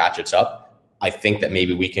really ratchets up, I think that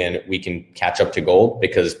maybe we can catch up to gold,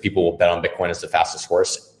 because people will bet on Bitcoin as the fastest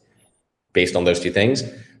horse based on those two things.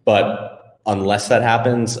 But unless that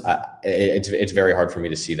happens, it's very hard for me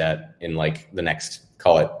to see that in like the next,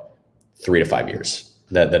 call it 3 to 5 years,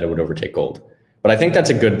 that it would overtake gold. But I think that's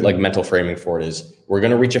a good like mental framing for it, is we're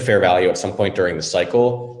going to reach a fair value at some point during the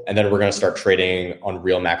cycle, and then we're going to start trading on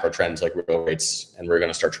real macro trends like real rates, and we're going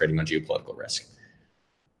to start trading on geopolitical risk.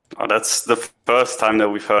 Oh, that's the first time that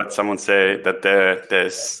we've heard someone say that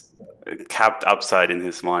there's capped upside in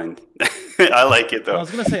his mind. I like it though. I was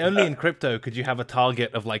going to say, only in crypto could you have a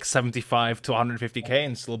target of like 75 to 150K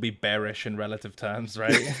and still be bearish in relative terms,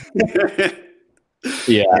 right?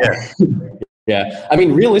 Yeah. Yeah. I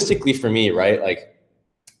mean, realistically for me, right? Like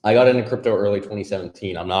I got into crypto early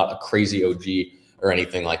 2017. I'm not a crazy OG or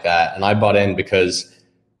anything like that. And I bought in because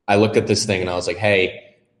I looked at this thing and I was like, hey,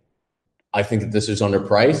 I think that this is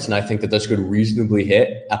underpriced, and I think that this could reasonably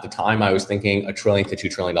hit. At the time, I was thinking $1 trillion to $2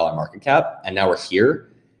 trillion market cap, and now we're here.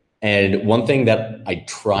 And one thing that I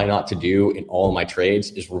try not to do in all of my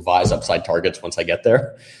trades is revise upside targets once I get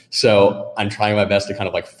there. So I'm trying my best to kind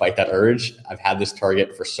of like fight that urge. I've had this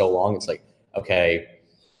target for so long. It's like, okay,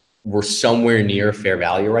 we're somewhere near fair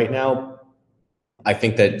value right now. I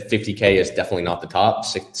think that 50K is definitely not the top.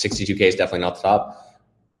 62K is definitely not the top.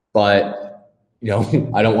 But, I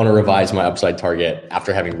don't want to revise my upside target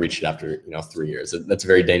after having reached it after, 3 years. That's a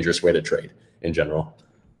very dangerous way to trade in general.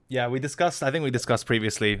 Yeah, I think we discussed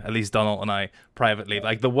previously, at least DonAlt and I privately,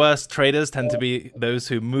 like the worst traders tend to be those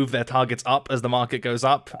who move their targets up as the market goes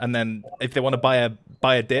up. And then if they want to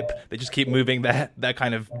buy a dip, they just keep moving their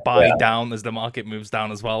kind of buy down as the market moves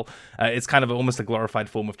down as well. It's kind of almost a glorified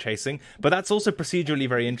form of chasing. But that's also procedurally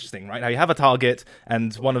very interesting, right? How you have a target,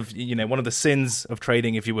 and one of the sins of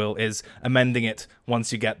trading, if you will, is amending it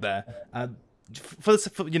once you get there. For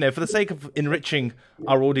the sake of enriching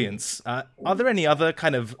our audience, are there any other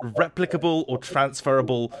kind of replicable or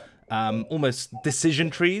transferable almost decision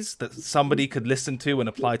trees that somebody could listen to and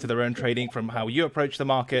apply to their own trading, from how you approach the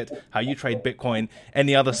market, how you trade Bitcoin,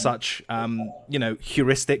 any other such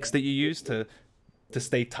heuristics that you use to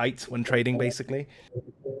stay tight when trading, basically?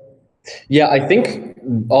 Yeah, I think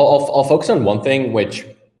I'll focus on one thing, which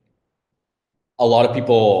a lot of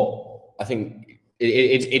people, I think,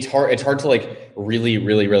 it's hard to like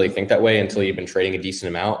really think that way until you've been trading a decent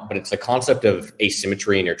amount. But it's the concept of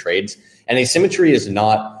asymmetry in your trades. And asymmetry is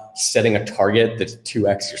not setting a target that's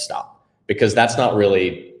 2x your stop, because that's not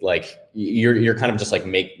really like you're kind of just like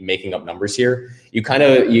making up numbers here. You kind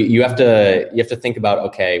of you have to think about,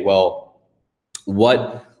 okay, well,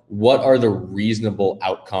 what are the reasonable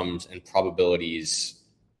outcomes and probabilities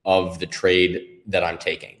of the trade that I'm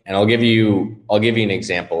taking? And I'll give you an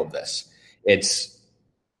example of this.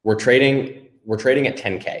 We're trading at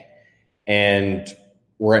 10K and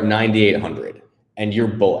we're at 9,800 and you're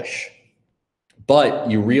bullish, but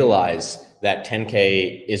you realize that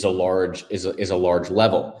 10K is a large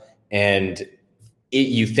level, and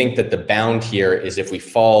you think that the bound here is if we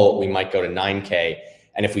fall, we might go to 9K,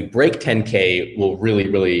 and if we break 10K, we'll really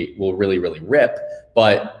rip,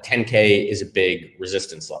 but 10K is a big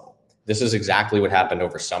resistance level. This is exactly what happened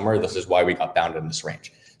over summer. This is why we got bounded in this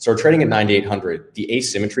range. So we're trading at 9,800. The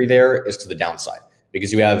asymmetry there is to the downside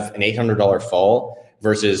because you have an $800 fall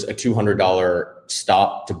versus a $200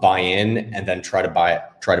 stop to buy in and then try to buy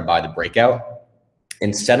the breakout.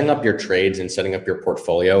 And setting up your trades and setting up your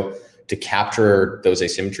portfolio to capture those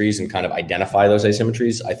asymmetries and kind of identify those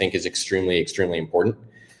asymmetries, I think is extremely, extremely important,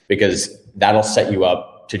 because that'll set you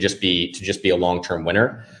up to just be a long-term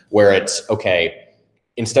winner, where it's okay,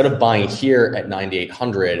 instead of buying here at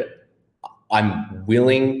 9,800, I'm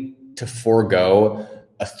willing to forego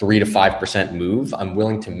a 3 to 5% move. I'm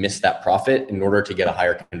willing to miss that profit in order to get a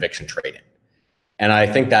higher conviction trade in. And I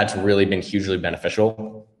think that's really been hugely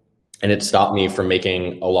beneficial. And it stopped me from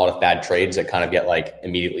making a lot of bad trades that kind of get like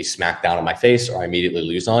immediately smacked down on my face or I immediately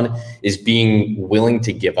lose on, is being willing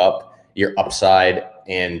to give up your upside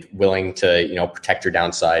and willing to, protect your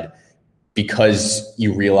downside, because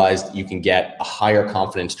you realize that you can get a higher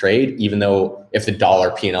confidence trade, even though if the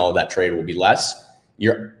dollar P&L of that trade will be less,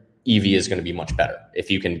 your EV is going to be much better if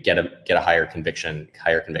you can get a higher conviction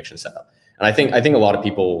setup. And I think a lot of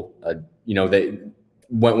people,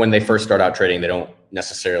 when they first start out trading, they don't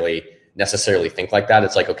necessarily think like that.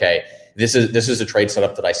 It's like, okay, this is a trade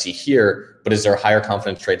setup that I see here, but is there a higher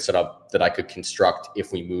confidence trade setup that I could construct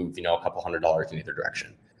if we move, a couple $100 in either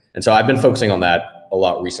direction? And so I've been focusing on that a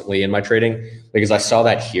lot recently in my trading, because I saw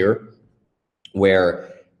that here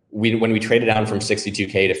where when we traded down from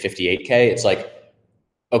 62K to 58K, it's like,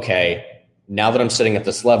 okay, now that I'm sitting at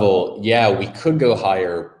this level, yeah, we could go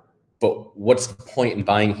higher, but what's the point in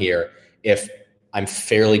buying here if I'm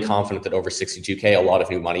fairly confident that over 62K, a lot of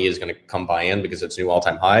new money is going to come buy in because it's new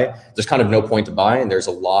all-time high? There's kind of no point to buy, and there's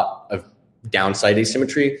a lot of downside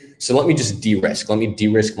asymmetry. So let me just de-risk. Let me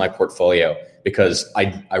de-risk my portfolio, because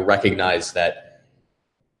I recognize that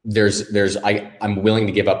I'm willing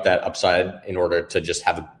to give up that upside in order to just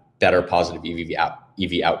have a better positive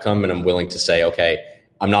EV outcome. And I'm willing to say, okay,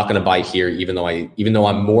 I'm not going to buy here, even though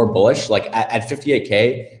I'm more bullish. Like at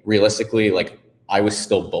 58K, realistically, like I was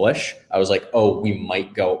still bullish. I was like, oh, we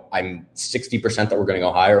might go, I'm 60% that we're going to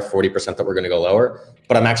go higher, 40% that we're going to go lower,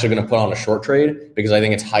 but I'm actually going to put on a short trade because I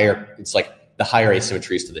think it's higher. It's like the higher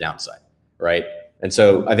asymmetries to the downside, right? And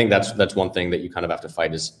so I think that's one thing that you kind of have to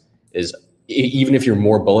fight is even if you're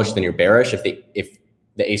more bullish than you're bearish, if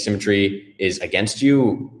the asymmetry is against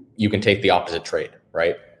you, you can take the opposite trade,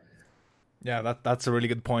 right? Yeah, that's a really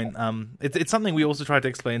good point. It's something we also try to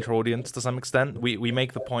explain to our audience to some extent. We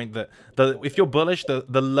make the point that if you're bullish,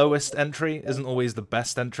 the lowest entry isn't always the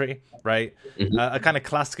best entry, right? Mm-hmm. A kind of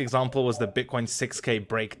classic example was the Bitcoin 6K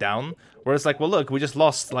breakdown, where it's like, well, look, we just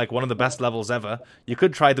lost like one of the best levels ever. You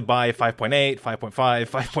could try to buy 5.8, 5.5,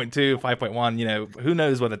 5.2, 5.1, who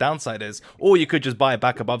knows where the downside is, or you could just buy it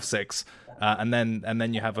back above 6. And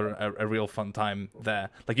then you have a real fun time there.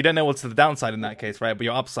 Like, you don't know what's to the downside in that case, right? But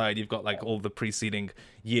your upside, you've got like all the preceding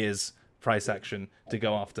years' price action to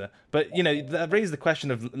go after. But that raises the question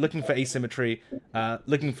of looking for asymmetry,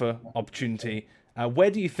 looking for opportunity. Where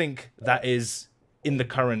do you think that is in the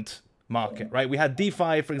current market, right? We had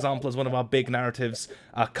DeFi, for example, as one of our big narratives,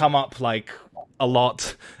 come up like a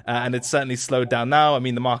lot, and it's certainly slowed down now. I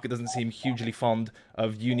mean, the market doesn't seem hugely fond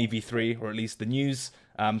of Uni v3, or at least the news.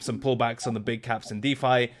 Some pullbacks on the big caps in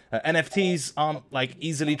DeFi. NFTs aren't like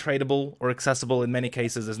easily tradable or accessible in many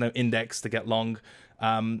cases. There's no index to get long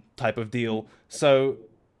type of deal. So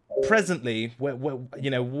presently, what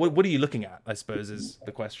are you looking at, I suppose, is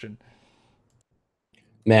the question.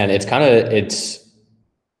 Man,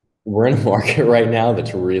 we're in a market right now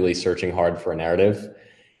that's really searching hard for a narrative.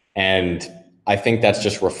 And I think that's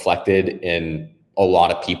just reflected in a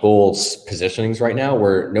lot of people's positionings right now,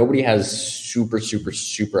 where nobody has super, super,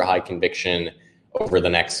 super high conviction over the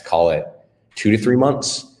next, call it 2 to 3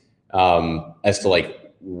 months, as to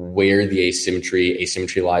like where the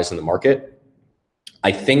asymmetry lies in the market.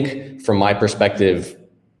 I think from my perspective,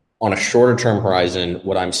 on a shorter term horizon,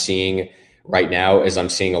 what I'm seeing right now is I'm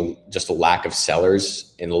seeing just a lack of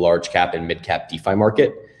sellers in the large cap and mid cap DeFi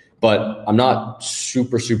market. But I'm not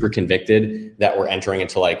super, super convicted that we're entering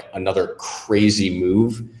into like another crazy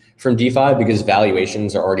move from DeFi, because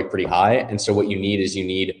valuations are already pretty high. And so what you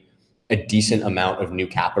need a decent amount of new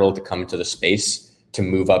capital to come into the space to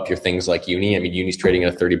move up your things like Uni. I mean, Uni's trading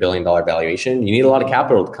at a $30 billion valuation. You need a lot of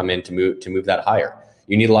capital to come in to move that higher.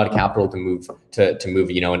 You need a lot of capital to move an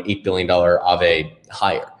 $8 billion Aave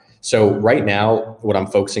higher. So right now, what I'm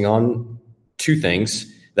focusing on, 2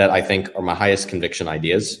 things that I think are my highest conviction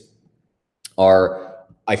ideas are,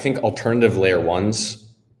 I think alternative layer 1s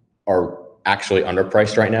are actually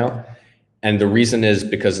underpriced right now. And the reason is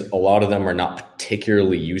because a lot of them are not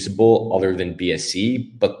particularly usable other than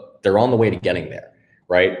BSC, but they're on the way to getting there,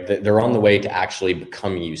 right? They're on the way to actually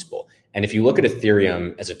become usable. And if you look at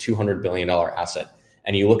Ethereum as a $200 billion asset,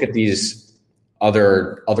 and you look at these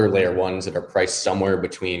other layer ones that are priced somewhere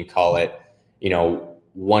between, call it,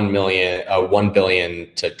 1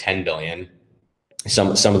 billion to 10 billion, some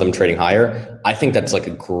of them trading higher, I think that's like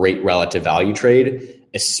a great relative value trade,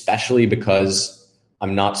 especially because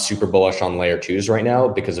I'm not super bullish on layer twos right now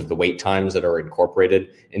because of the wait times that are incorporated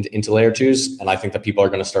into layer twos. And I think that people are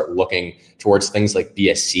going to start looking towards things like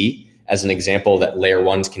BSC as an example that layer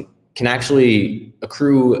ones can actually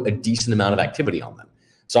accrue a decent amount of activity on them.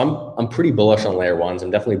 So I'm pretty bullish on layer ones. I'm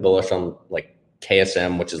definitely bullish on like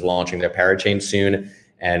KSM, which is launching their parachain soon,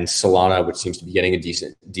 and Solana, which seems to be getting a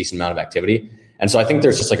decent amount of activity. And so I think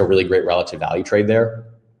there's just like a really great relative value trade there,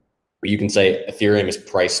 where you can say Ethereum is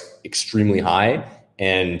priced extremely high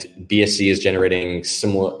and BSC is generating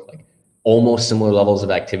almost similar levels of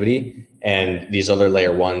activity. And these other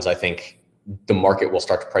layer ones, I think the market will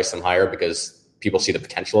start to price them higher because people see the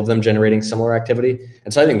potential of them generating similar activity.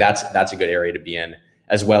 And so I think that's a good area to be in,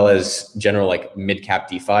 as well as general like mid-cap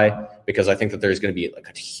DeFi, because I think that there's going to be like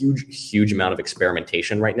a huge amount of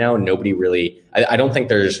experimentation right now. I don't think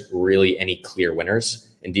there's really any clear winners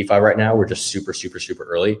in DeFi right now. We're just super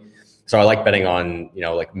early. So I like betting on,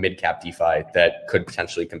 like mid-cap DeFi that could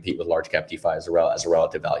potentially compete with large-cap DeFi as a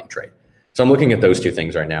relative value trade. So I'm looking at those two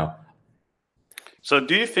things right now. So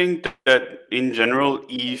do you think that in general,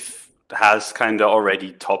 ETH has kind of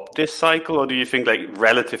already topped this cycle, or do you think like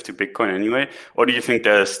relative to Bitcoin anyway, or do you think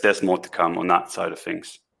there's more to come on that side of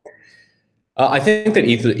things? I think that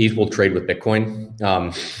ETH will trade with Bitcoin.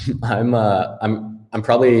 I'm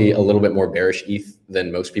probably a little bit more bearish ETH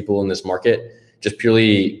than most people in this market, just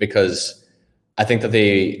purely because I think that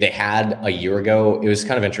they had a year ago, it was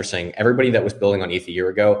kind of interesting. Everybody that was building on ETH a year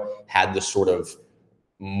ago had this sort of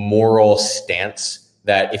moral stance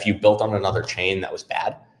that if you built on another chain, that was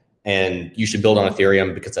bad. And you should build on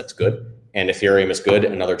Ethereum because that's good. And Ethereum is good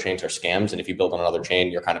and other chains are scams. And if you build on another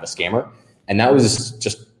chain, you're kind of a scammer. And that was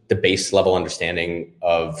just the base level understanding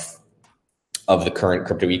of the current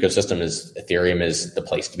crypto ecosystem is Ethereum is the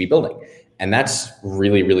place to be building. And that's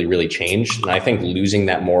really changed. And I think losing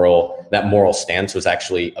that moral stance was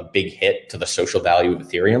actually a big hit to the social value of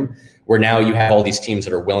Ethereum, where now you have all these teams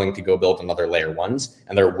that are willing to go build another layer ones,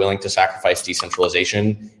 and they're willing to sacrifice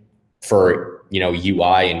decentralization for,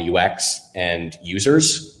 UI and UX and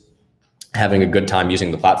users having a good time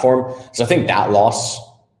using the platform. So I think that loss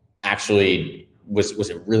actually was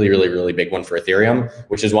a really big one for Ethereum,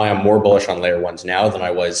 which is why I'm more bullish on layer ones now than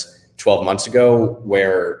I was 12 months ago,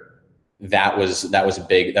 where that was a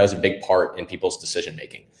big part in people's decision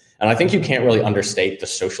making. And I think you can't really understate the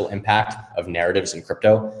social impact of narratives in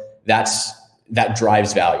crypto. That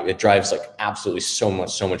drives value. It drives like absolutely so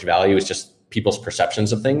much value. It's just people's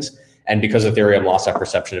perceptions of things. And because Ethereum lost that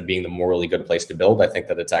perception of being the morally good place to build, I think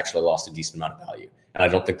that it's actually lost a decent amount of value. And I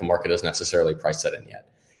don't think the market has necessarily priced that in yet.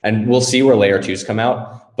 And we'll see where layer twos come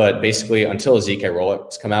out. But basically until ZK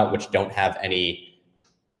rollups come out, which don't have any.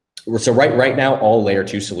 So right now, all layer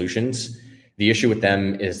two solutions, the issue with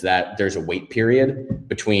them is that there's a wait period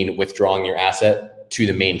between withdrawing your asset to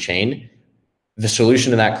the main chain. The solution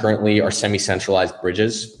to that currently are semi-centralized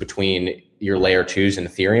bridges between your layer twos and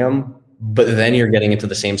Ethereum. But then you're getting into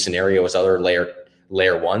the same scenario as other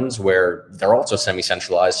layer ones where they're also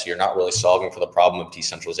semi-centralized. So you're not really solving for the problem of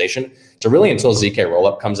decentralization. So really until ZK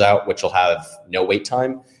rollup comes out, which will have no wait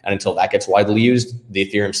time, and until that gets widely used, the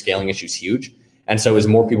Ethereum scaling issue is huge. And so as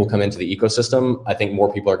more people come into the ecosystem, I think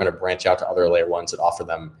more people are going to branch out to other layer ones that offer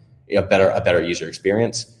them a better user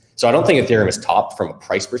experience. So I don't think Ethereum is topped from a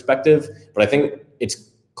price perspective, but I think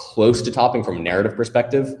it's close to topping from a narrative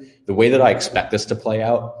perspective. The way that I expect this to play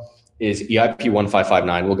out is EIP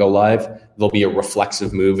 1559 will go live. There'll be a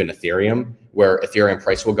reflexive move in Ethereum where Ethereum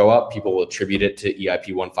price will go up. People will attribute it to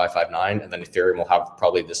EIP 1559, and then Ethereum will have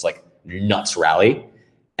probably this like nuts rally.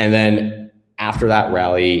 And then after that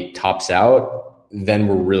rally tops out, then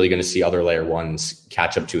we're really going to see other layer ones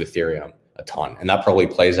catch up to Ethereum a ton. And that probably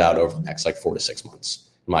plays out over the next like 4 to 6 months,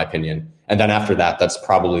 in my opinion. And then after that, that's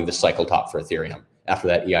probably the cycle top for Ethereum. After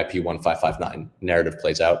that EIP 1559 narrative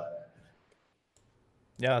plays out.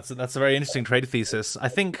 Yeah, that's a very interesting trade thesis. I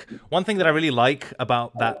think one thing that I really like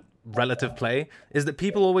about that relative play is that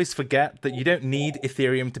people always forget that you don't need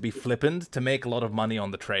Ethereum to be flippant to make a lot of money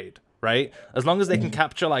on the trade, right? As long as they can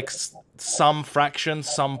capture like some fraction,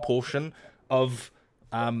 some portion of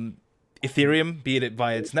Ethereum, be it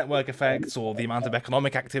via its network effects or the amount of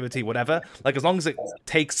economic activity, whatever, like as long as it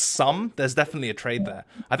takes some, there's definitely a trade there.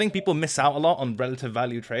 I think people miss out a lot on relative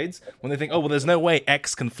value trades when they think, oh, well, there's no way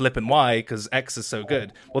X can flip in Y because X is so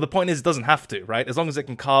good. Well, the point is it doesn't have to, right? As long as it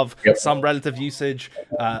can carve some relative usage,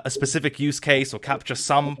 a specific use case, or capture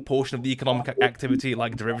some portion of the economic activity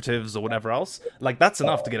like derivatives or whatever else, like that's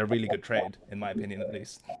enough to get a really good trade, in my opinion, at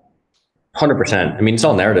least. 100%. I mean, it's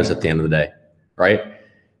all narratives at the end of the day, right?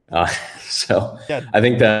 So Yeah. I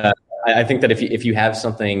think that if you have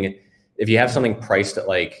something priced at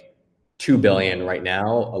like 2 billion right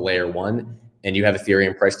now, a layer one, and you have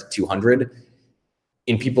Ethereum priced at 200,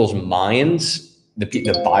 in people's minds,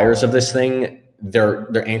 the buyers of this thing,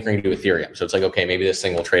 they're anchoring to Ethereum. So it's like, okay, maybe this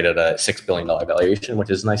thing will trade at a $6 billion valuation, which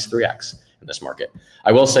is a nice 3x in this market.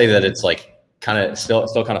 I will say that it's like kind of still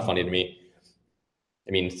kind of funny to me.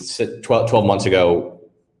 I mean, 12 months ago,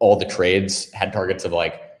 all the trades had targets of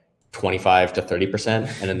like 25 to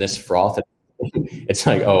 30%. And in this froth, it's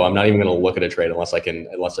like, oh, I'm not even going to look at a trade unless I think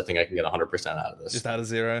I can get 100% out of this. Just out of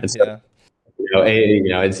zero. And so,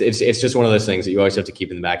 it's just one of those things that you always have to keep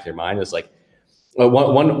in the back of your mind. It's like,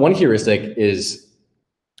 one heuristic is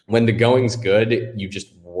when the going's good, you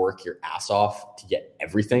just work your ass off to get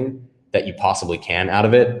everything that you possibly can out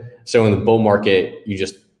of it. So in the bull market, you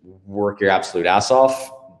just work your absolute ass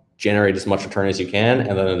off, generate as much return as you can,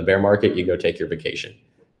 and then in the bear market, you go take your vacation.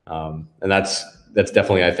 And that's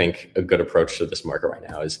definitely, I think, a good approach to this market right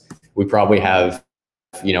now. Is we probably have,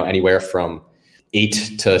 anywhere from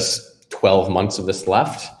 8 to 12 months of this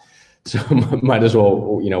left, so might as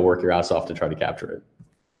well, work your ass off to try to capture it.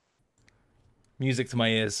 Music to my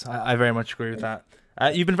ears. I very much agree with that.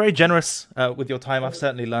 You've been very generous with your time. I've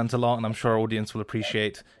certainly learned a lot, and I'm sure our audience will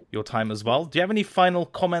appreciate your time as well. Do you have any final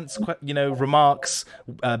comments, remarks,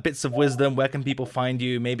 bits of wisdom? Where can people find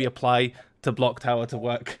you? Maybe apply to BlockTower to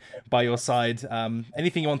work by your side.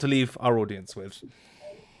 Anything you want to leave our audience with?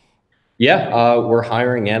 Yeah, we're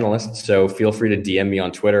hiring analysts, so feel free to DM me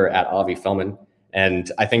on Twitter at Avi Felman.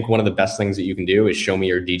 And I think one of the best things that you can do is show me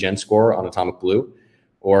your DGen score on Atomic Blue,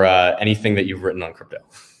 or anything that you've written on crypto.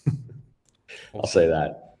 I'll say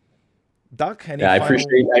that. Duck, I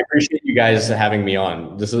appreciate you guys having me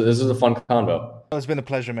on. This is a fun convo. It's been a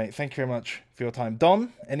pleasure, mate. Thank you very much for your time.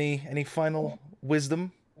 Don, any final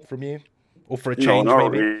wisdom from you, or for a change, no,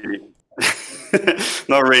 not maybe? Really.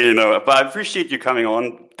 Not really, no. But I appreciate you coming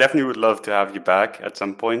on. Definitely would love to have you back at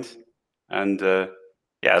some point. And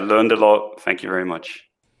I learned a lot. Thank you very much.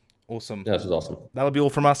 Awesome. Yeah, this is awesome. That'll be all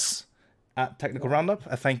from us at Technical Roundup.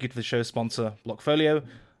 A thank you to the show sponsor, Blockfolio.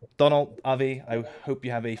 DonAlt, Avi, I hope you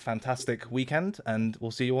have a fantastic weekend, and we'll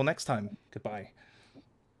see you all next time. Goodbye.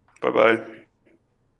 Bye-bye.